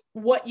know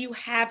what you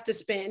have to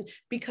spend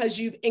because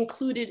you've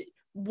included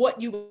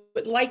what you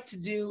would like to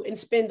do and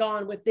spend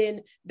on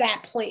within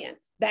that plan.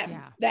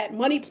 That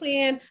money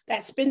plan,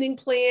 that spending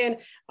plan,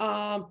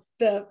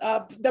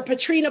 the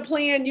Patrina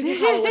plan, you can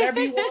call it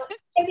whatever you want.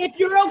 And if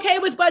you're okay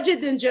with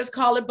budget, then just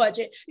call it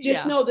budget.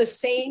 Just know the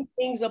same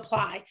things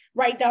apply.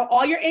 Write down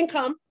all your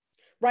income,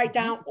 write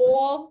down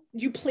all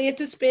you plan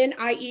to spend,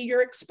 i.e.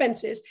 your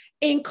expenses.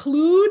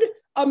 Include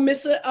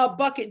a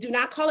bucket. Do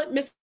not call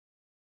it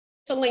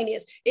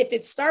miscellaneous. If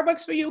it's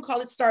Starbucks for you, call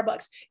it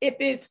Starbucks. If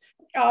it's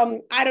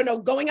I don't know,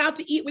 going out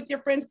to eat with your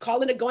friends,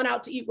 calling it going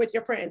out to eat with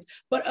your friends,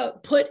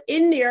 but put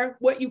in there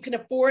what you can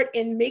afford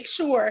and make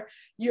sure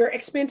your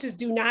expenses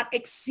do not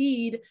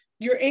exceed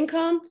your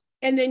income,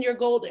 and then you're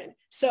golden.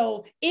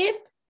 So if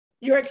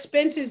your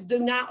expenses do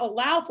not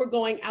allow for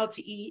going out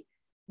to eat,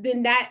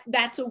 then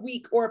that's a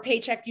week or a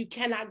paycheck you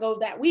cannot go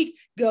that week.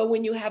 Go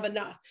when you have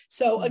enough.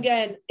 So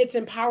again, it's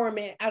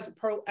empowerment as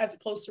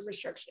opposed to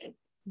restriction.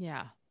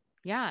 Yeah.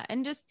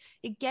 And just,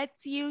 it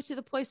gets you to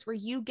the place where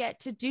you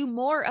get to do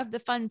more of the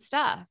fun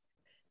stuff,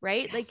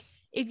 right? Yes. Like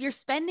if you're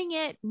spending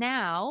it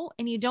now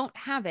and you don't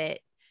have it,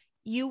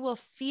 you will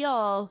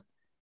feel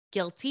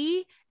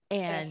guilty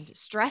and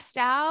stressed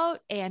out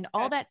and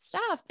all that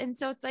stuff. And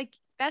so it's like,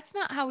 that's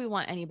not how we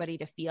want anybody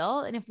to feel.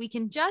 And if we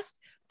can just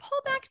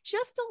pull back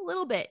just a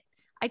little bit,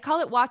 I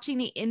call it watching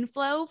the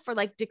inflow for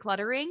like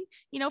decluttering,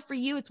 for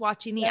you, it's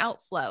watching the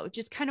outflow.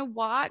 Just kind of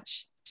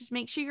watch. Just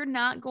make sure you're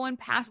not going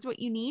past what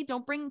you need.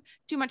 Don't bring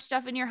too much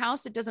stuff in your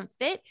house that doesn't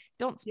fit.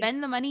 Don't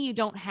spend the money you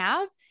don't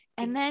have.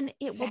 And then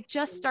it will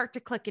just start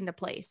to click into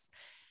place.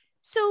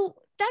 So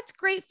that's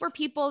great for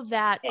people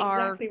that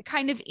are Exactly.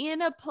 kind of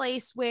in a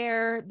place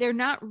where they're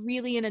not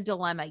really in a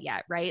dilemma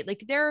yet, right?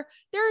 Like they're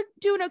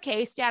doing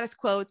okay, status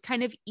quo, it's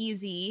kind of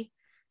easy.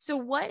 So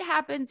what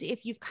happens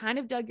if you've kind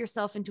of dug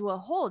yourself into a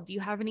hole? Do you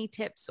have any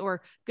tips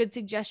or good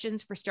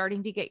suggestions for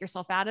starting to get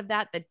yourself out of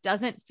that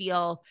doesn't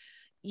feel,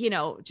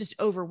 just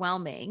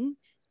overwhelming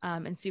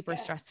and super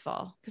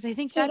stressful? Because I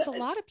think that's a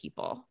lot of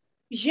people.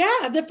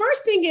 Yeah. The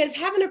first thing is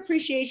have an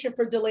appreciation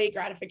for delayed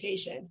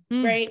gratification,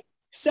 right?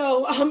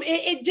 So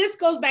it just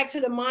goes back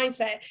to the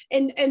mindset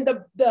and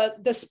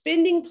the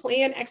spending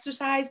plan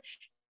exercise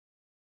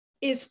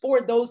is for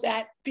those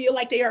that feel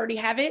like they already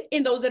have it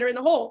and those that are in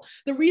the hole.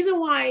 The reason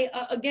why,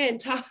 again,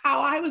 to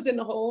how I was in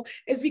the hole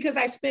is because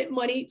I spent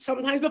money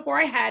sometimes before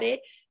I had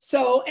it.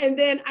 So, and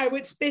then I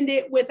would spend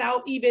it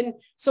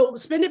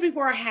spend it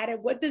before I had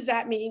it. What does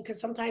that mean? Because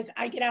sometimes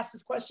I get asked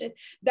this question.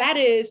 That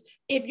is,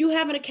 if you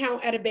have an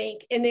account at a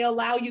bank and they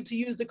allow you to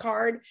use the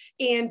card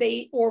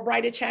or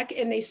write a check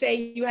and they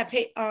say you have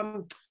paid,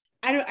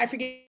 I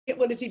forget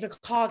what it's even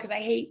called because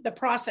I hate the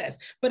process,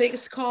 but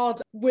it's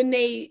called when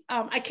they,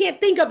 I can't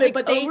think of it,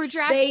 but they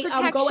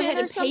go ahead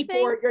and pay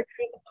for your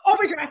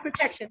overdraft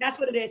protection. That's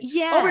what it is.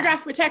 Yeah.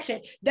 Overdraft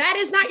protection. That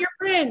is not your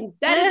friend.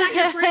 That is not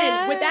your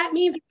friend. What that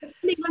means is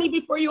spending money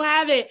before you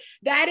have it.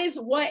 That is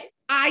what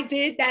I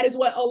did. That is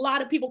what a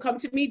lot of people come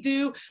to me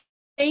do.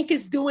 Bank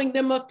is doing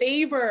them a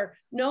favor.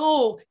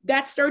 No,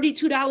 that's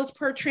 $32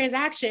 per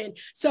transaction.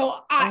 So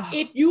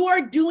if you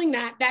are doing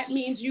that, that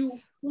means you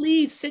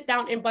please sit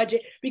down and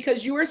budget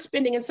because you are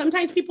spending. And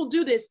sometimes people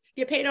do this,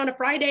 get paid on a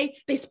Friday,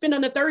 they spend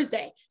on a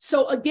Thursday.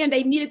 So again,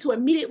 they needed to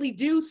immediately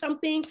do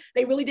something.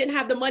 They really didn't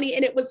have the money.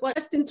 And it was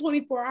less than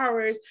 24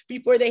 hours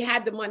before they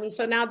had the money.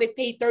 So now they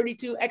paid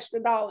 $32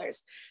 extra.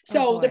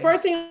 So the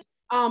first thing,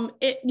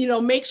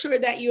 make sure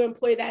that you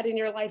employ that in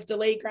your life,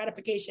 delayed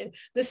gratification.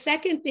 The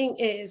second thing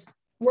is,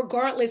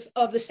 regardless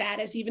of the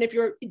status, even if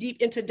you're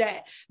deep into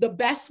debt, the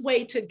best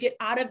way to get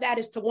out of that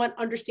is to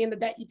understand the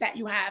debt that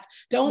you have.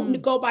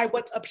 Don't go by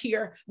what's up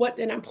here,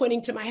 and I'm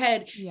pointing to my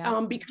head,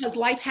 because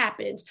life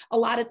happens. A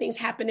lot of things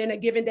happen in a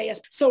given day.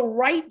 So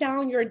write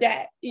down your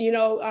debt,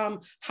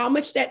 how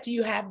much debt do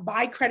you have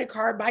by credit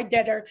card, by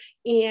debtor,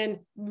 and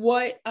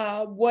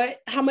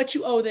how much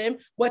you owe them,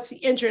 what's the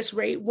interest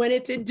rate, when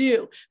it's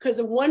due.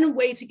 Because one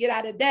way to get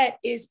out of debt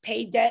is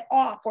pay debt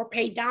off or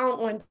pay down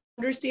on.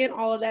 Understand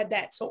all of that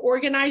debt. So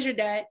organize your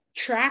debt,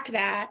 track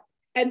that,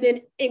 and then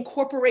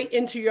incorporate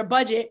into your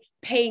budget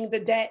paying the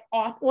debt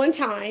off on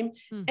time,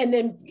 and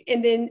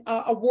then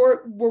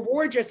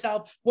reward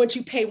yourself once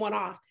you pay one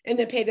off, and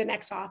then pay the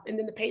next off, and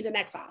then pay the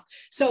next off.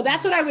 So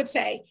that's what I would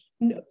say.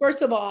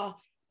 First of all,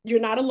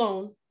 you're not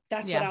alone.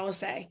 That's what I will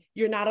say.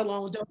 You're not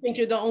alone. Don't think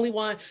you're the only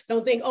one.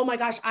 Don't think, oh my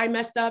gosh, I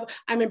messed up.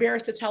 I'm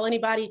embarrassed to tell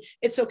anybody.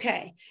 It's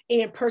okay.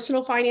 And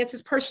personal finance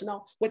is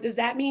personal. What does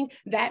that mean?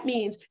 That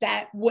means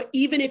that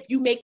even if you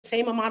make the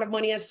same amount of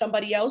money as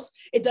somebody else,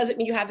 it doesn't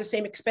mean you have the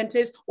same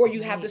expenses or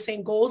you have the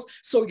same goals.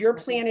 So your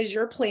plan is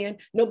your plan.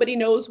 Nobody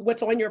knows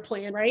what's on your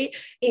plan, right?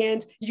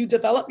 And you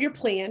develop your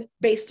plan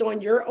based on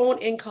your own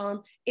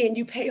income and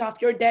you pay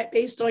off your debt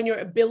based on your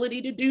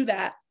ability to do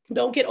that.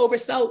 Don't get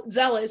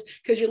overzealous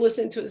because you're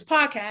listening to this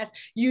podcast.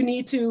 You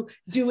need to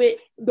do it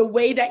the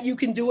way that you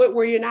can do it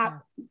where you're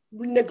not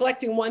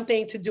neglecting one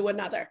thing to do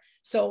another.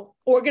 So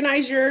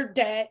organize your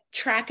debt,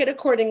 track it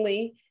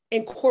accordingly,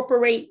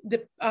 incorporate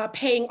the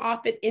paying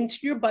off it into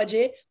your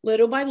budget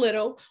little by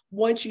little.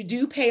 Once you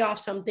do pay off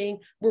something,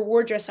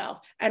 reward yourself.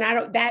 And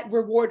that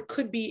reward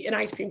could be an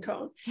ice cream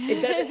cone. It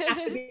doesn't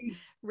have to be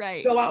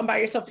right. Go out and buy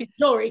yourself a piece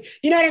of jewelry.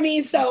 You know what I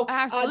mean? So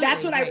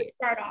that's what I would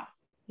start off.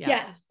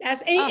 Yeah.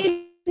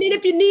 And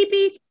if you need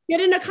be, get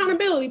an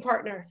accountability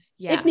partner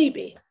if need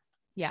be.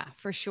 Yeah,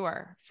 for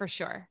sure. For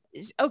sure.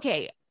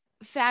 Okay.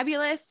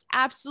 Fabulous.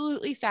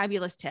 Absolutely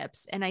fabulous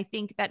tips. And I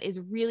think that is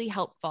really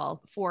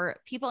helpful for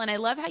people. And I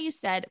love how you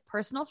said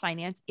personal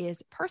finance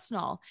is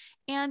personal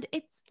and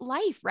it's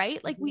life,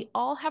 right? Like we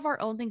all have our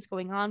own things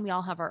going on. We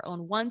all have our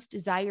own wants,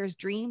 desires,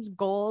 dreams,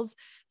 goals,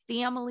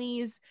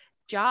 families,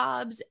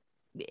 jobs,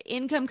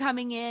 income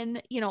coming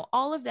in,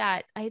 all of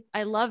that.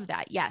 I love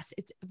that. Yes.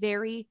 It's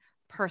very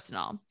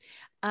personal.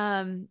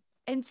 And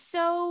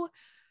so,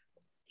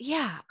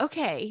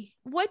 okay.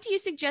 What do you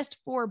suggest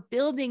for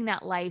building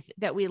that life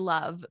that we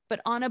love, but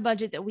on a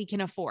budget that we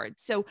can afford?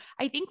 So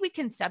I think we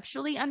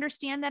conceptually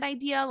understand that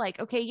idea. Like,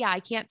 okay,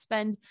 I can't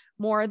spend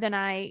more than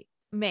I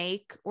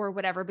make or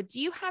whatever, but do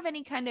you have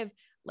any kind of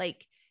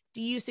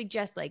do you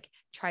suggest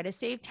try to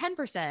save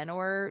 10%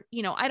 or,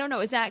 I don't know,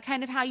 is that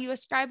kind of how you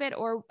ascribe it?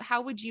 Or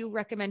how would you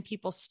recommend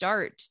people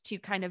start to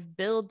kind of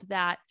build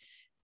that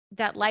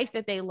life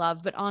that they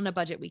love, but on a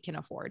budget we can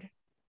afford?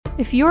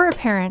 If you're a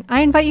parent,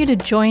 I invite you to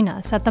join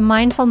us at the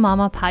Mindful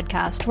Mama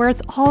podcast, where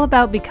it's all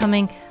about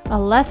becoming a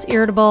less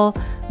irritable,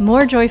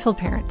 more joyful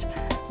parent.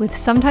 With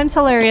sometimes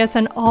hilarious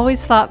and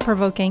always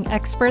thought-provoking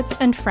experts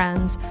and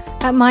friends,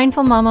 at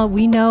Mindful Mama,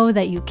 we know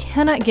that you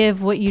cannot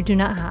give what you do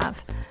not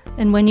have.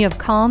 And when you have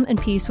calm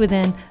and peace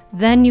within,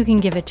 then you can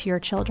give it to your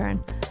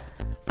children.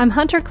 I'm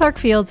Hunter Clark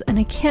Fields, and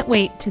I can't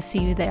wait to see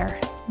you there.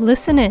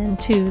 Listen in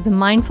to the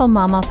Mindful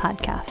Mama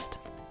podcast.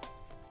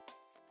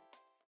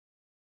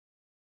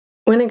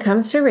 When it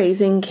comes to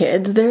raising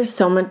kids, there's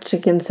so much to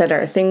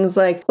consider. Things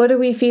like, what do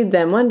we feed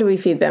them? When do we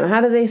feed them?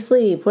 How do they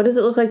sleep? What does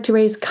it look like to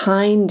raise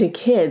kind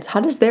kids? How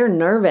does their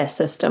nervous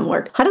system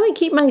work? How do I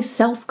keep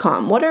myself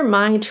calm? What are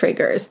my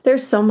triggers?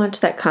 There's so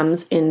much that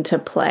comes into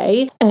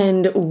play,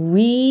 and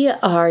we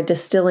are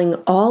distilling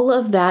all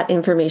of that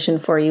information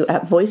for you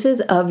at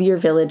Voices of Your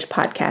Village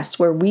podcast,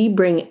 where we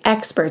bring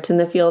experts in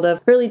the field of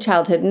early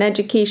childhood and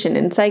education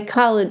and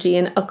psychology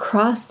and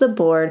across the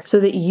board so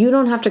that you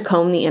don't have to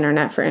comb the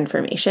internet for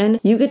information.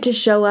 You get to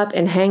show up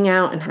and hang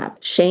out and have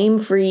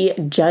shame-free,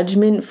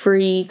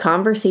 judgment-free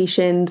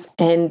conversations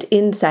and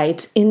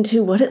insights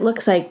into what it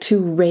looks like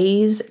to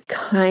raise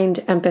kind,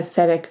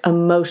 empathetic,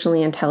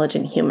 emotionally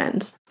intelligent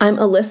humans. I'm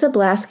Alyssa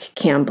Blask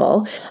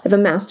Campbell. I have a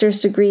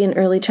master's degree in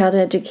early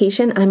childhood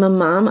education. I'm a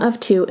mom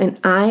of 2, and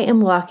I am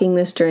walking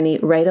this journey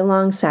right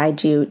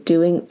alongside you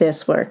doing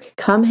this work.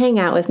 Come hang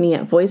out with me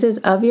at Voices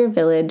of Your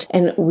Village,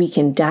 and we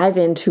can dive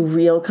into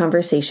real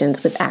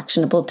conversations with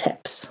actionable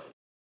tips.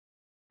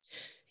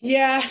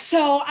 Yeah.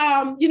 So,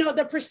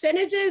 the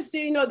percentages,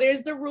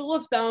 there's the rule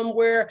of thumb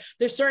where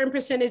there's certain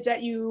percentage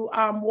that you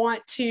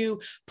want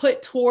to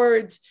put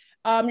towards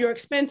your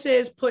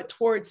expenses, put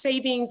towards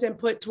savings, and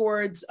put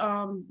towards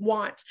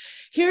wants.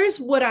 Here's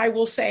what I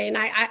will say, and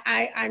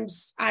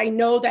I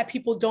know that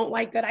people don't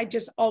like that. I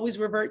just always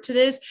revert to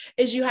this: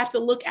 is you have to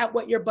look at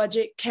what your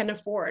budget can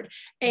afford.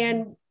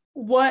 And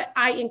what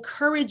I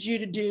encourage you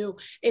to do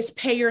is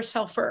pay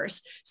yourself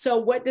first. So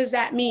what does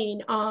that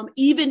mean?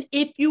 Even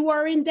if you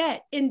are in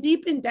debt,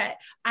 deep in debt,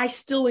 I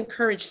still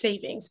encourage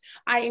savings.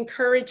 I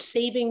encourage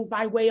savings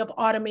by way of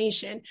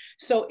automation.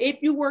 So if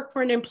you work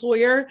for an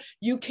employer,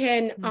 you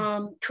can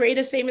create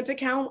a savings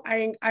account.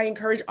 I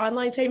encourage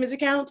online savings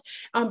accounts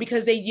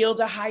because they yield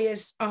the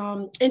highest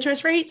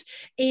interest rates,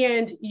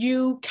 and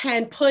you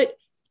can put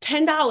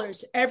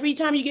 $10 every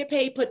time you get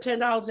paid, put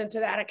 $10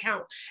 into that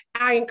account.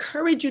 I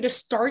encourage you to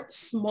start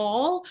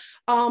small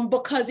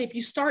because if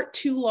you start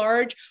too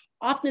large,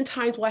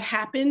 oftentimes what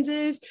happens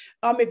is,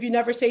 if you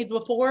never saved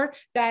before,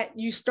 that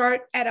you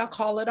start at, I'll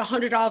call it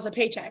 $100 a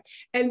paycheck,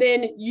 and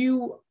then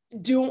you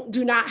do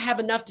not have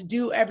enough to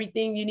do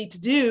everything you need to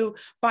do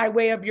by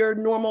way of your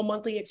normal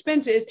monthly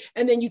expenses.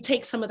 And then you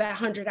take some of that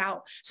 100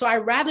 out. So I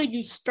rather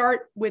you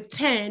start with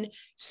 10,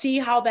 see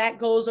how that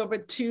goes over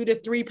 2 to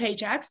 3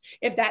 paychecks.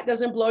 If that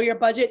doesn't blow your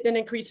budget, then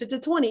increase it to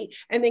 20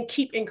 and then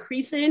keep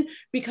increasing,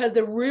 because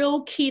the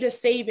real key to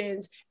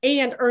savings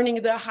and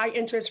earning the high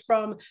interest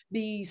from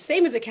the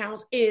savings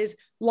accounts is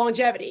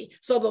longevity.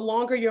 So the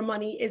longer your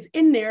money is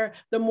in there,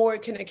 the more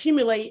it can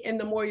accumulate and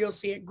the more you'll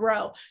see it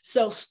grow.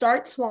 So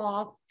start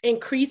small,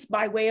 increase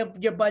by way of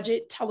your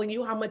budget telling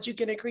you how much you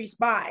can increase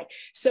by.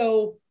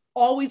 So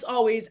always,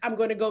 I'm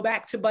going to go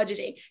back to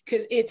budgeting,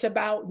 because it's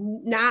about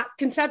not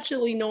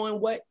conceptually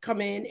knowing what come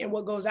in and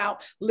what goes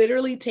out,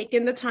 literally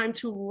taking the time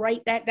to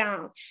write that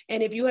down.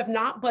 And if you have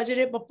not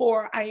budgeted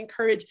before, I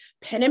encourage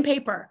pen and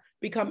paper.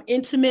 Become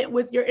intimate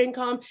with your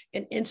income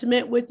and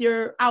intimate with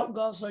your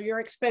outgoes or your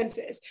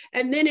expenses.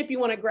 And then if you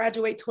want to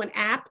graduate to an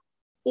app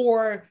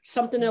or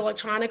something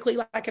electronically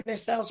like an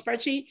Excel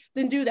spreadsheet,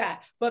 then do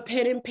that. But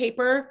pen and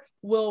paper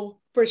will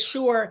for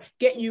sure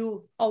get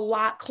you a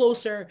lot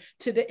closer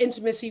to the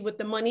intimacy with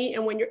the money.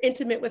 And when you're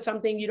intimate with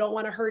something, you don't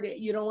want to hurt it.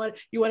 You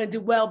want to do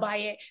well by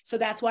it. So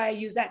that's why I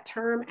use that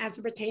term as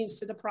it pertains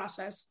to the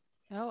process.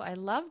 Oh, I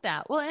love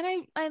that. Well,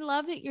 and I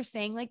love that you're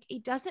saying, like,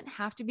 it doesn't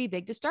have to be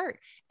big to start.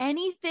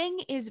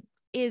 Anything is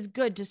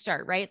good to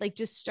start, right? Like,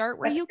 just start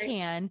where you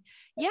can.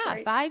 That's yeah.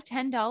 right.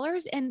 $5,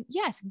 $10. And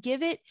yes,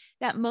 give it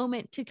that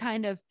moment to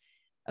kind of,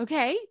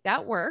 okay,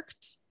 that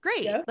worked.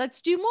 Great. Yep.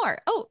 Let's do more.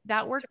 Oh,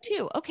 that worked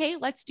too. Okay,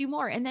 let's do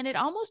more. And then it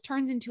almost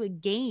turns into a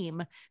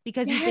game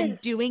because you've been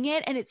doing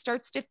it and it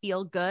starts to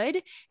feel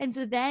good. And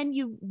so then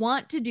you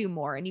want to do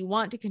more and you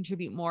want to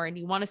contribute more and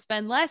you want to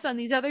spend less on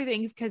these other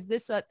things because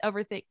this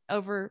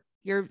over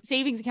your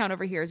savings account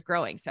over here is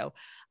growing. So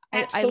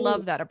I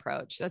love that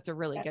approach. That's a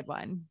really good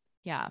one.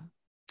 Yeah.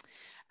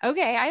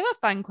 Okay. I have a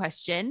fun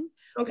question.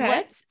 Okay.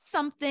 What's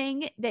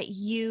something that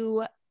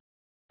you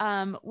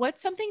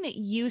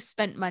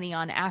spent money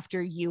on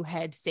after you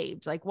had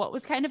saved? Like, what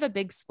was kind of a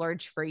big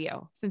splurge for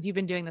you since you've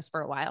been doing this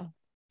for a while?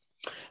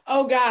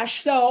 Oh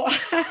gosh. So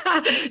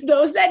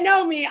those that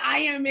know me, I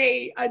am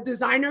a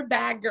designer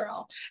bag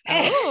girl.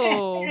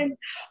 Oh. And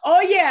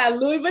oh yeah,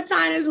 Louis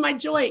Vuitton is my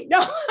joint.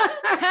 No.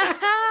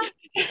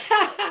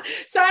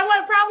 So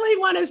I probably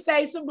want to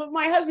say some, but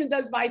my husband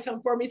does buy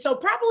some for me. So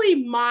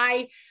probably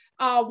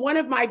one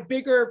of my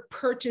bigger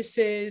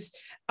purchases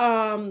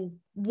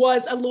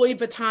was a Louis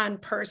Vuitton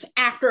purse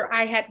after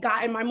I had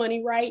gotten my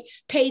money right,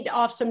 paid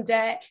off some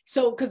debt.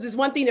 So, because it's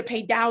one thing to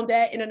pay down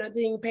debt and another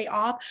thing to pay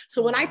off.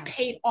 So when I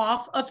paid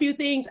off a few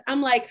things,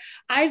 I'm like,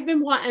 I've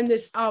been wanting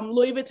this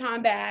Louis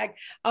Vuitton bag.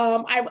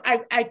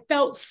 I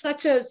felt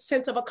such a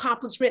sense of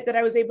accomplishment that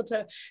I was able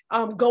to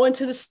go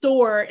into the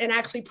store and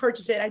actually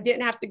purchase it. I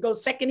didn't have to go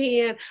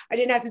secondhand. I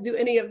didn't have to do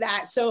any of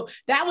that. So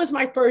that was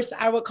my first,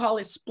 I would call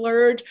it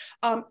splurge,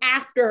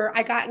 after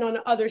I gotten on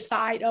the other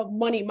side of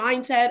money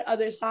mindset,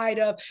 other side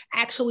of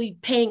actually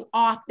paying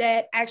off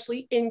debt,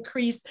 actually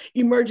increased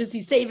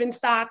emergency savings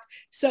stock.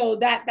 So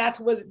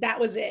that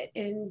was it.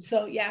 And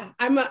so yeah,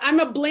 I'm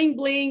a bling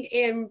bling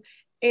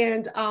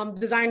and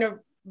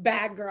designer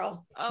bag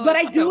girl. Oh, but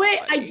I do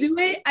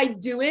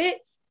it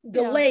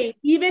delayed.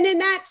 Yeah. Even in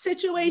that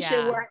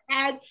situation where I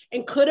had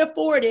and could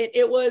afford it,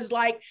 it was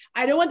like,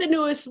 I don't want the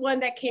newest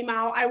one that came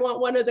out. I want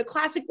one of the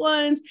classic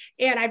ones,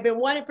 and I've been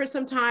wanting for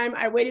some time.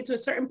 I waited to a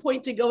certain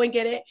point to go and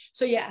get it.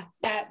 So yeah,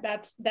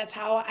 that's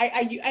how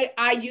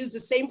I use the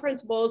same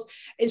principles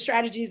and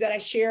strategies that I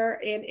share,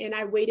 and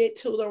I waited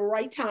till the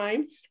right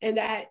time, and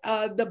that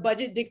the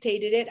budget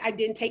dictated it. I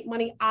didn't take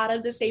money out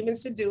of the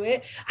savings to do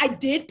it. I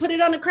did put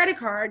it on a credit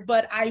card,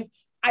 but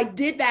I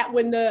did that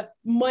when the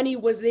money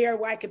was there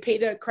where I could pay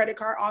the credit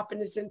card off in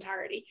its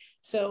entirety.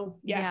 So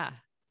yeah.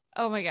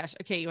 Oh my gosh.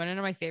 Okay. You want to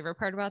know my favorite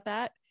part about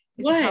that?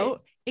 Is what? How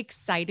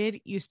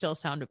excited you still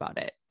sound about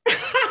it.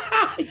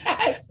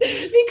 Yes,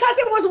 because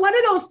it was one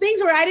of those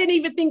things where I didn't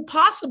even think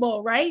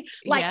possible, right?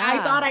 Like I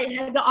thought I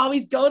had to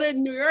always go to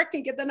New York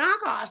and get the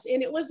knockoffs.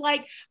 And it was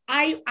like,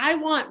 I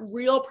want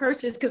real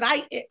purses, because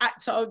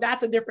so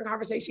that's a different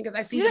conversation, because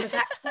I see them as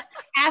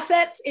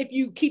assets if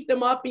you keep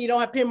them up and you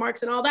don't have pin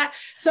marks and all that.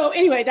 So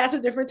anyway, that's a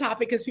different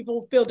topic because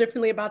people feel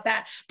differently about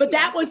that. But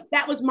that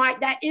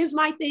is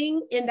my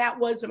thing. And that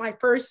was my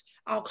first,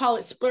 I'll call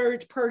it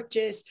splurge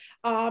purchase.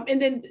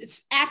 And then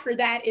after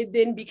that, it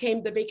then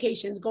became the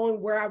vacations, going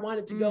where I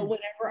wanted to go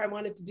whenever I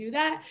wanted to do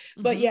that.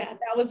 But yeah,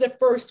 that was the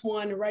first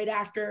one right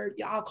after,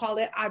 I'll call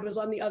it, I was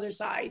on the other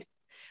side.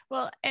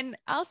 Well, and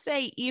I'll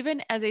say,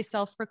 even as a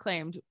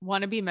self-proclaimed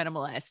wannabe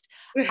minimalist,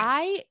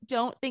 I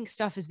don't think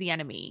stuff is the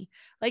enemy.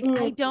 Like,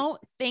 I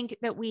don't think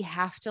that we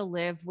have to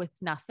live with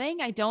nothing.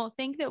 I don't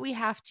think that we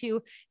have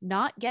to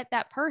not get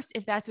that purse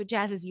if that's what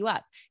jazzes you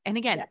up. And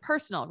again,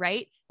 personal,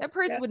 right? That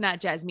purse would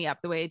not jazz me up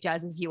the way it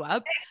jazzes you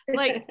up.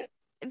 Like,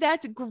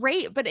 that's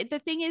great. But the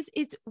thing is,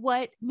 it's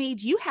what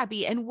made you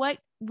happy and what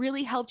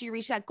really helped you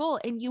reach that goal.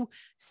 And you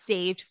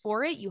saved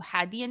for it. You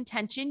had the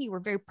intention. You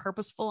were very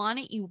purposeful on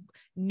it. You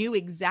knew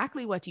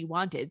exactly what you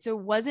wanted. So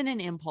it wasn't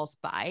an impulse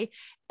buy.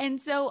 And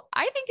so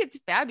I think it's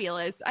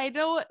fabulous. I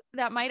know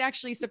that might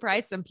actually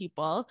surprise some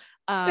people,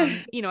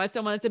 as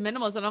someone that's a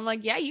minimalist. And I'm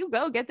like, yeah, you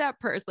go get that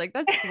purse. Like,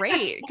 that's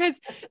great. Because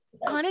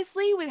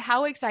honestly, with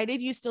how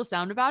excited you still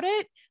sound about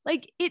it,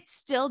 like, it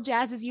still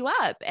jazzes you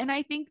up. And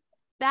I think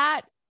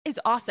that is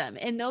awesome.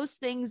 And those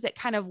things that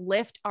kind of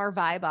lift our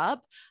vibe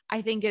up,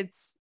 I think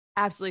it's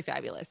absolutely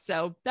fabulous.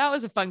 So that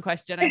was a fun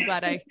question. I'm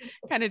glad I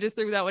kind of just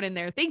threw that one in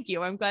there. Thank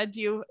you. I'm glad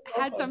you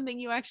had something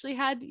you actually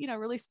had,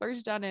 really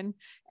splurged on and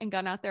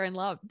gone out there and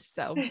loved.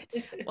 So,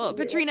 well,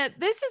 Patrina,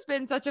 this has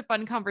been such a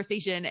fun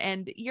conversation,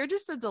 and you're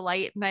just a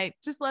delight. And I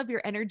just love your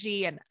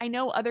energy. And I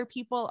know other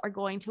people are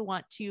going to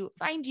want to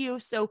find you.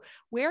 So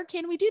where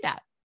can we do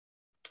that?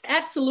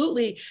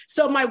 Absolutely.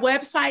 So my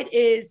website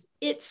is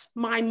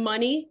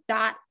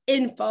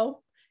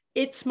itsmymoney.info.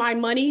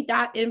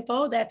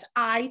 Itsmymoney.info. That's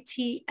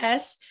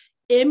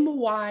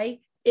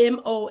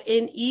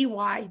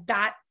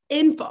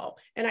ITSMYMONEY.info.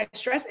 And I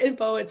stress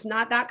info, it's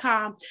not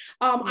 .com.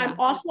 I'm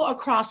also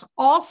across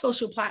all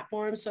social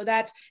platforms. So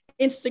that's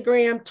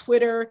Instagram,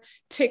 Twitter,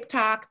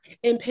 TikTok,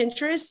 and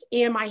Pinterest.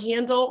 And my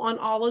handle on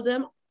all of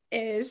them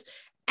is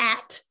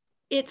at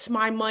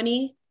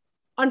itsmymoney_.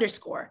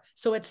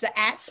 So it's the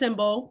 @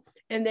 symbol,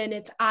 and then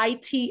it's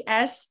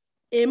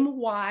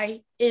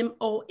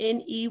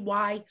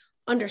ITSMYMONEY_.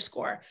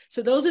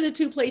 So those are the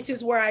two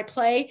places where I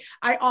play.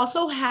 I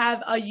also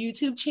have a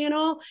YouTube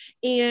channel,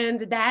 and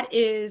that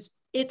is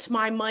It's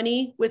My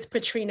Money with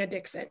Patrina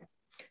Dixon.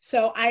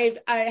 So I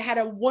had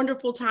a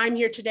wonderful time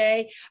here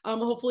today.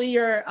 Hopefully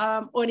your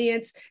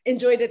audience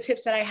enjoyed the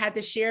tips that I had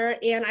to share.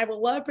 And I would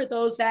love for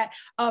those that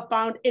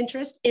found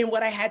interest in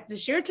what I had to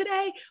share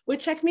today would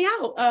check me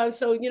out.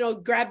 So,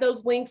 grab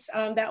those links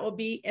that will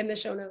be in the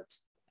show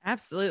notes.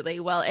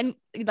 Absolutely. Well, and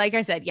like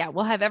I said,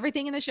 we'll have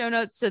everything in the show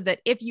notes so that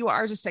if you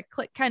are just a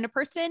click kind of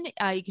person,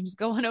 you can just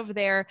go on over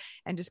there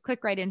and just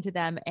click right into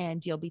them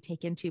and you'll be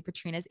taken to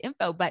Patrina's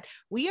info. But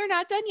we are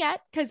not done yet,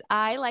 because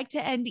I like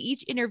to end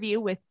each interview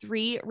with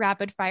 3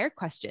 rapid fire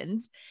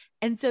questions.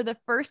 And so the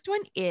first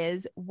one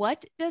is,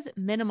 what does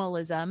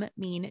minimalism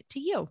mean to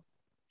you?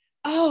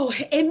 Oh,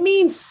 it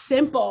means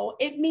simple.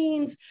 It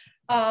means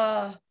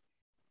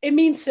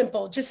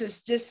simple, just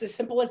as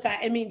simple as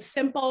that. It means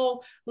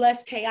simple,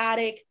 less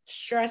chaotic,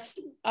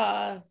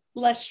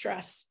 less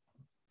stress.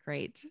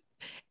 Great.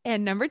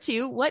 And number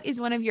 2, what is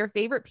one of your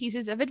favorite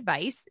pieces of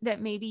advice that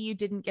maybe you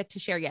didn't get to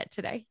share yet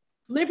today?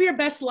 Live your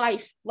best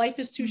life. Life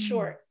is too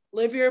short.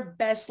 Live your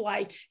best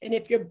life. And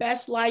if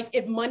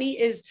money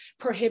is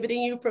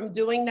prohibiting you from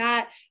doing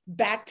that,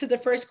 back to the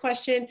first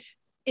question,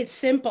 it's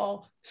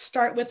simple.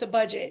 Start with a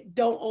budget.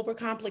 Don't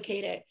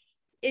overcomplicate it.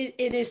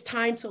 It is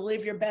time to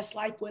live your best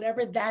life,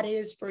 whatever that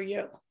is for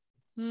you.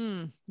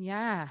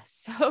 Yeah,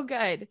 so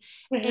good.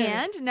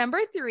 And number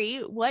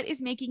 3, what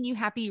is making you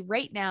happy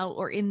right now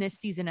or in this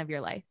season of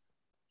your life?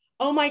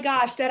 Oh my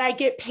gosh, that I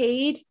get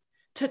paid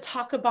to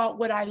talk about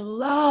what I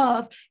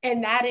love.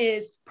 And that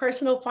is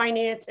personal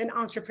finance and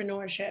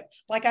entrepreneurship.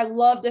 Like, I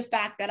love the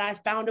fact that I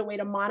found a way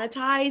to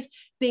monetize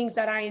things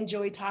that I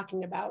enjoy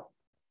talking about.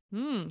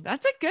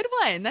 That's a good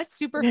one. That's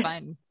super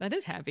fun. That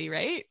is happy,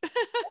 right?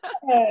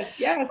 Yes.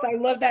 I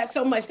love that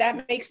so much.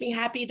 That makes me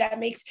happy. That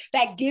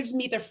gives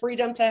me the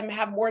freedom to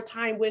have more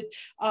time with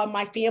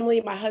my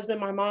family, my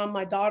husband, my mom,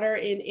 my daughter,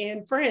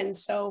 and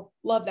friends. So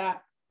love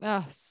that.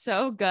 Oh,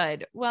 so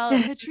good. Well,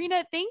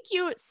 Patrina, thank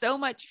you so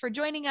much for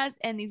joining us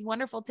and these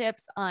wonderful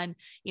tips on,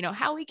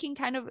 how we can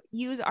kind of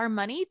use our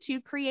money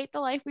to create the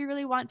life we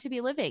really want to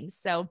be living.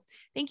 So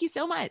thank you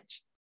so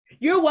much.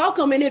 You're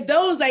welcome. And if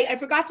I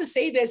forgot to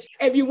say this,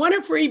 if you want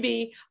a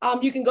freebie,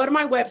 you can go to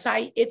my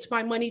website,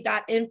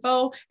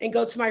 itsmymoney.info, and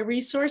go to my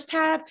resource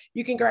tab.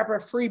 You can grab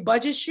a free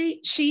budget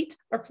sheet,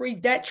 a free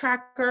debt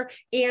tracker,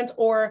 and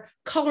or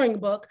coloring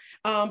book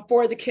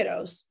for the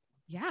kiddos.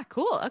 Yeah,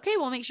 cool. Okay,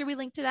 we'll make sure we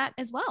link to that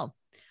as well.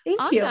 Thank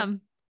you.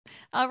 Awesome.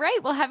 All right.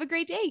 Well, have a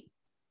great day.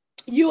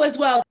 You as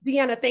well.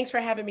 Deanna, thanks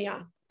for having me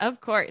on. Of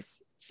course.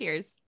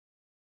 Cheers.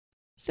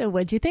 So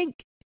what'd you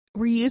think?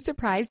 Were you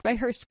surprised by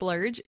her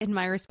splurge in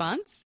my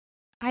response?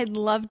 I'd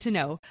love to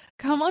know.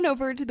 Come on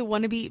over to the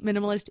Wannabe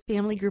Minimalist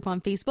family group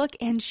on Facebook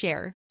and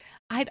share.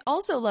 I'd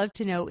also love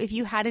to know if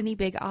you had any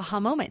big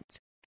aha moments.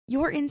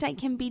 Your insight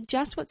can be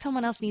just what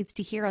someone else needs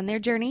to hear on their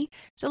journey,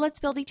 so let's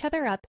build each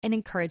other up and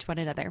encourage one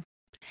another.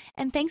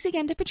 And thanks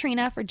again to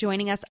Patrina for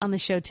joining us on the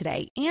show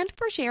today and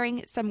for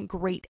sharing some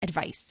great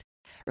advice.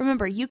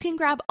 Remember, you can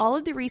grab all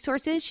of the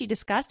resources she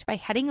discussed by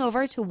heading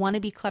over to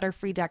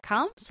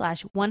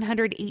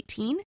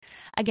wannabeclutterfree.com/118.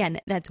 Again,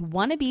 that's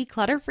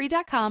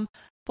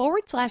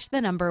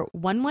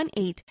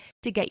wannabeclutterfree.com/118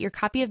 to get your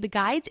copy of the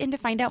guides and to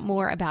find out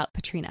more about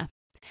Patrina.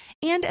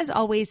 And as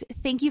always,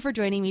 thank you for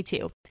joining me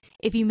too.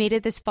 If you made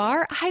it this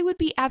far, I would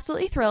be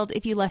absolutely thrilled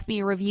if you left me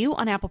a review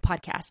on Apple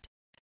Podcast.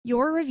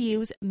 Your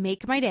reviews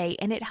make my day,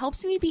 and it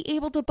helps me be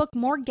able to book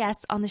more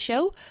guests on the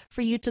show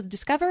for you to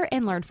discover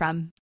and learn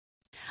from.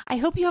 I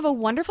hope you have a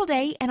wonderful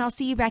day, and I'll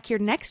see you back here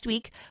next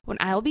week when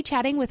I'll be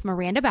chatting with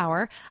Miranda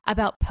Bauer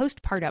about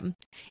postpartum.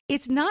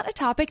 It's not a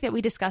topic that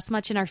we discuss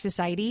much in our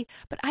society,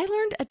 but I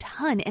learned a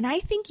ton, and I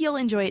think you'll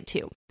enjoy it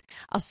too.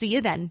 I'll see you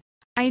then.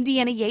 I'm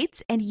Deanna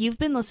Yates, and you've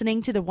been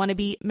listening to the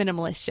Wannabe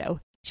Minimalist Show.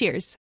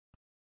 Cheers.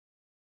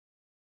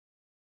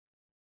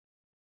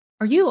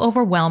 Are you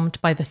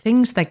overwhelmed by the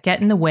things that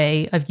get in the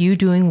way of you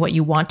doing what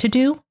you want to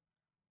do?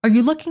 Are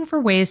you looking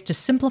for ways to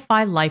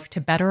simplify life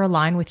to better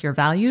align with your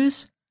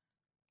values?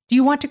 Do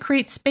you want to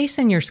create space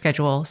in your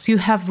schedule so you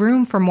have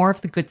room for more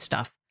of the good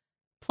stuff?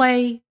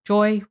 Play,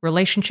 joy,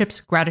 relationships,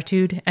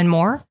 gratitude, and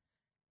more?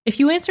 If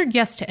you answered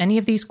yes to any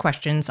of these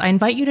questions, I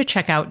invite you to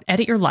check out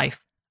Edit Your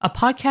Life, a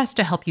podcast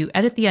to help you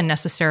edit the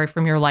unnecessary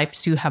from your life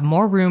so you have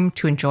more room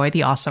to enjoy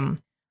the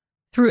awesome.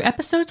 Through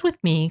episodes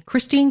with me,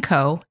 Christine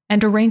Coe,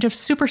 and a range of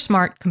super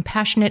smart,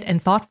 compassionate,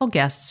 and thoughtful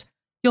guests,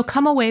 you'll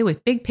come away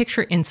with big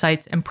picture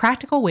insights and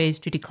practical ways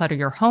to declutter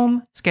your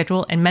home,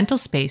 schedule, and mental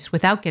space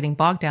without getting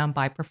bogged down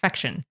by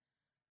perfection.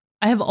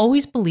 I have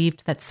always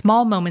believed that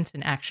small moments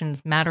and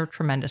actions matter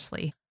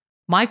tremendously.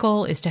 My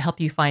goal is to help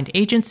you find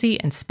agency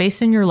and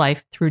space in your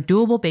life through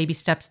doable baby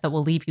steps that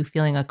will leave you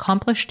feeling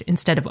accomplished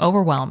instead of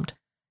overwhelmed.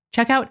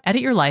 Check out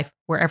Edit Your Life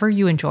wherever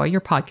you enjoy your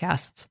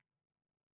podcasts.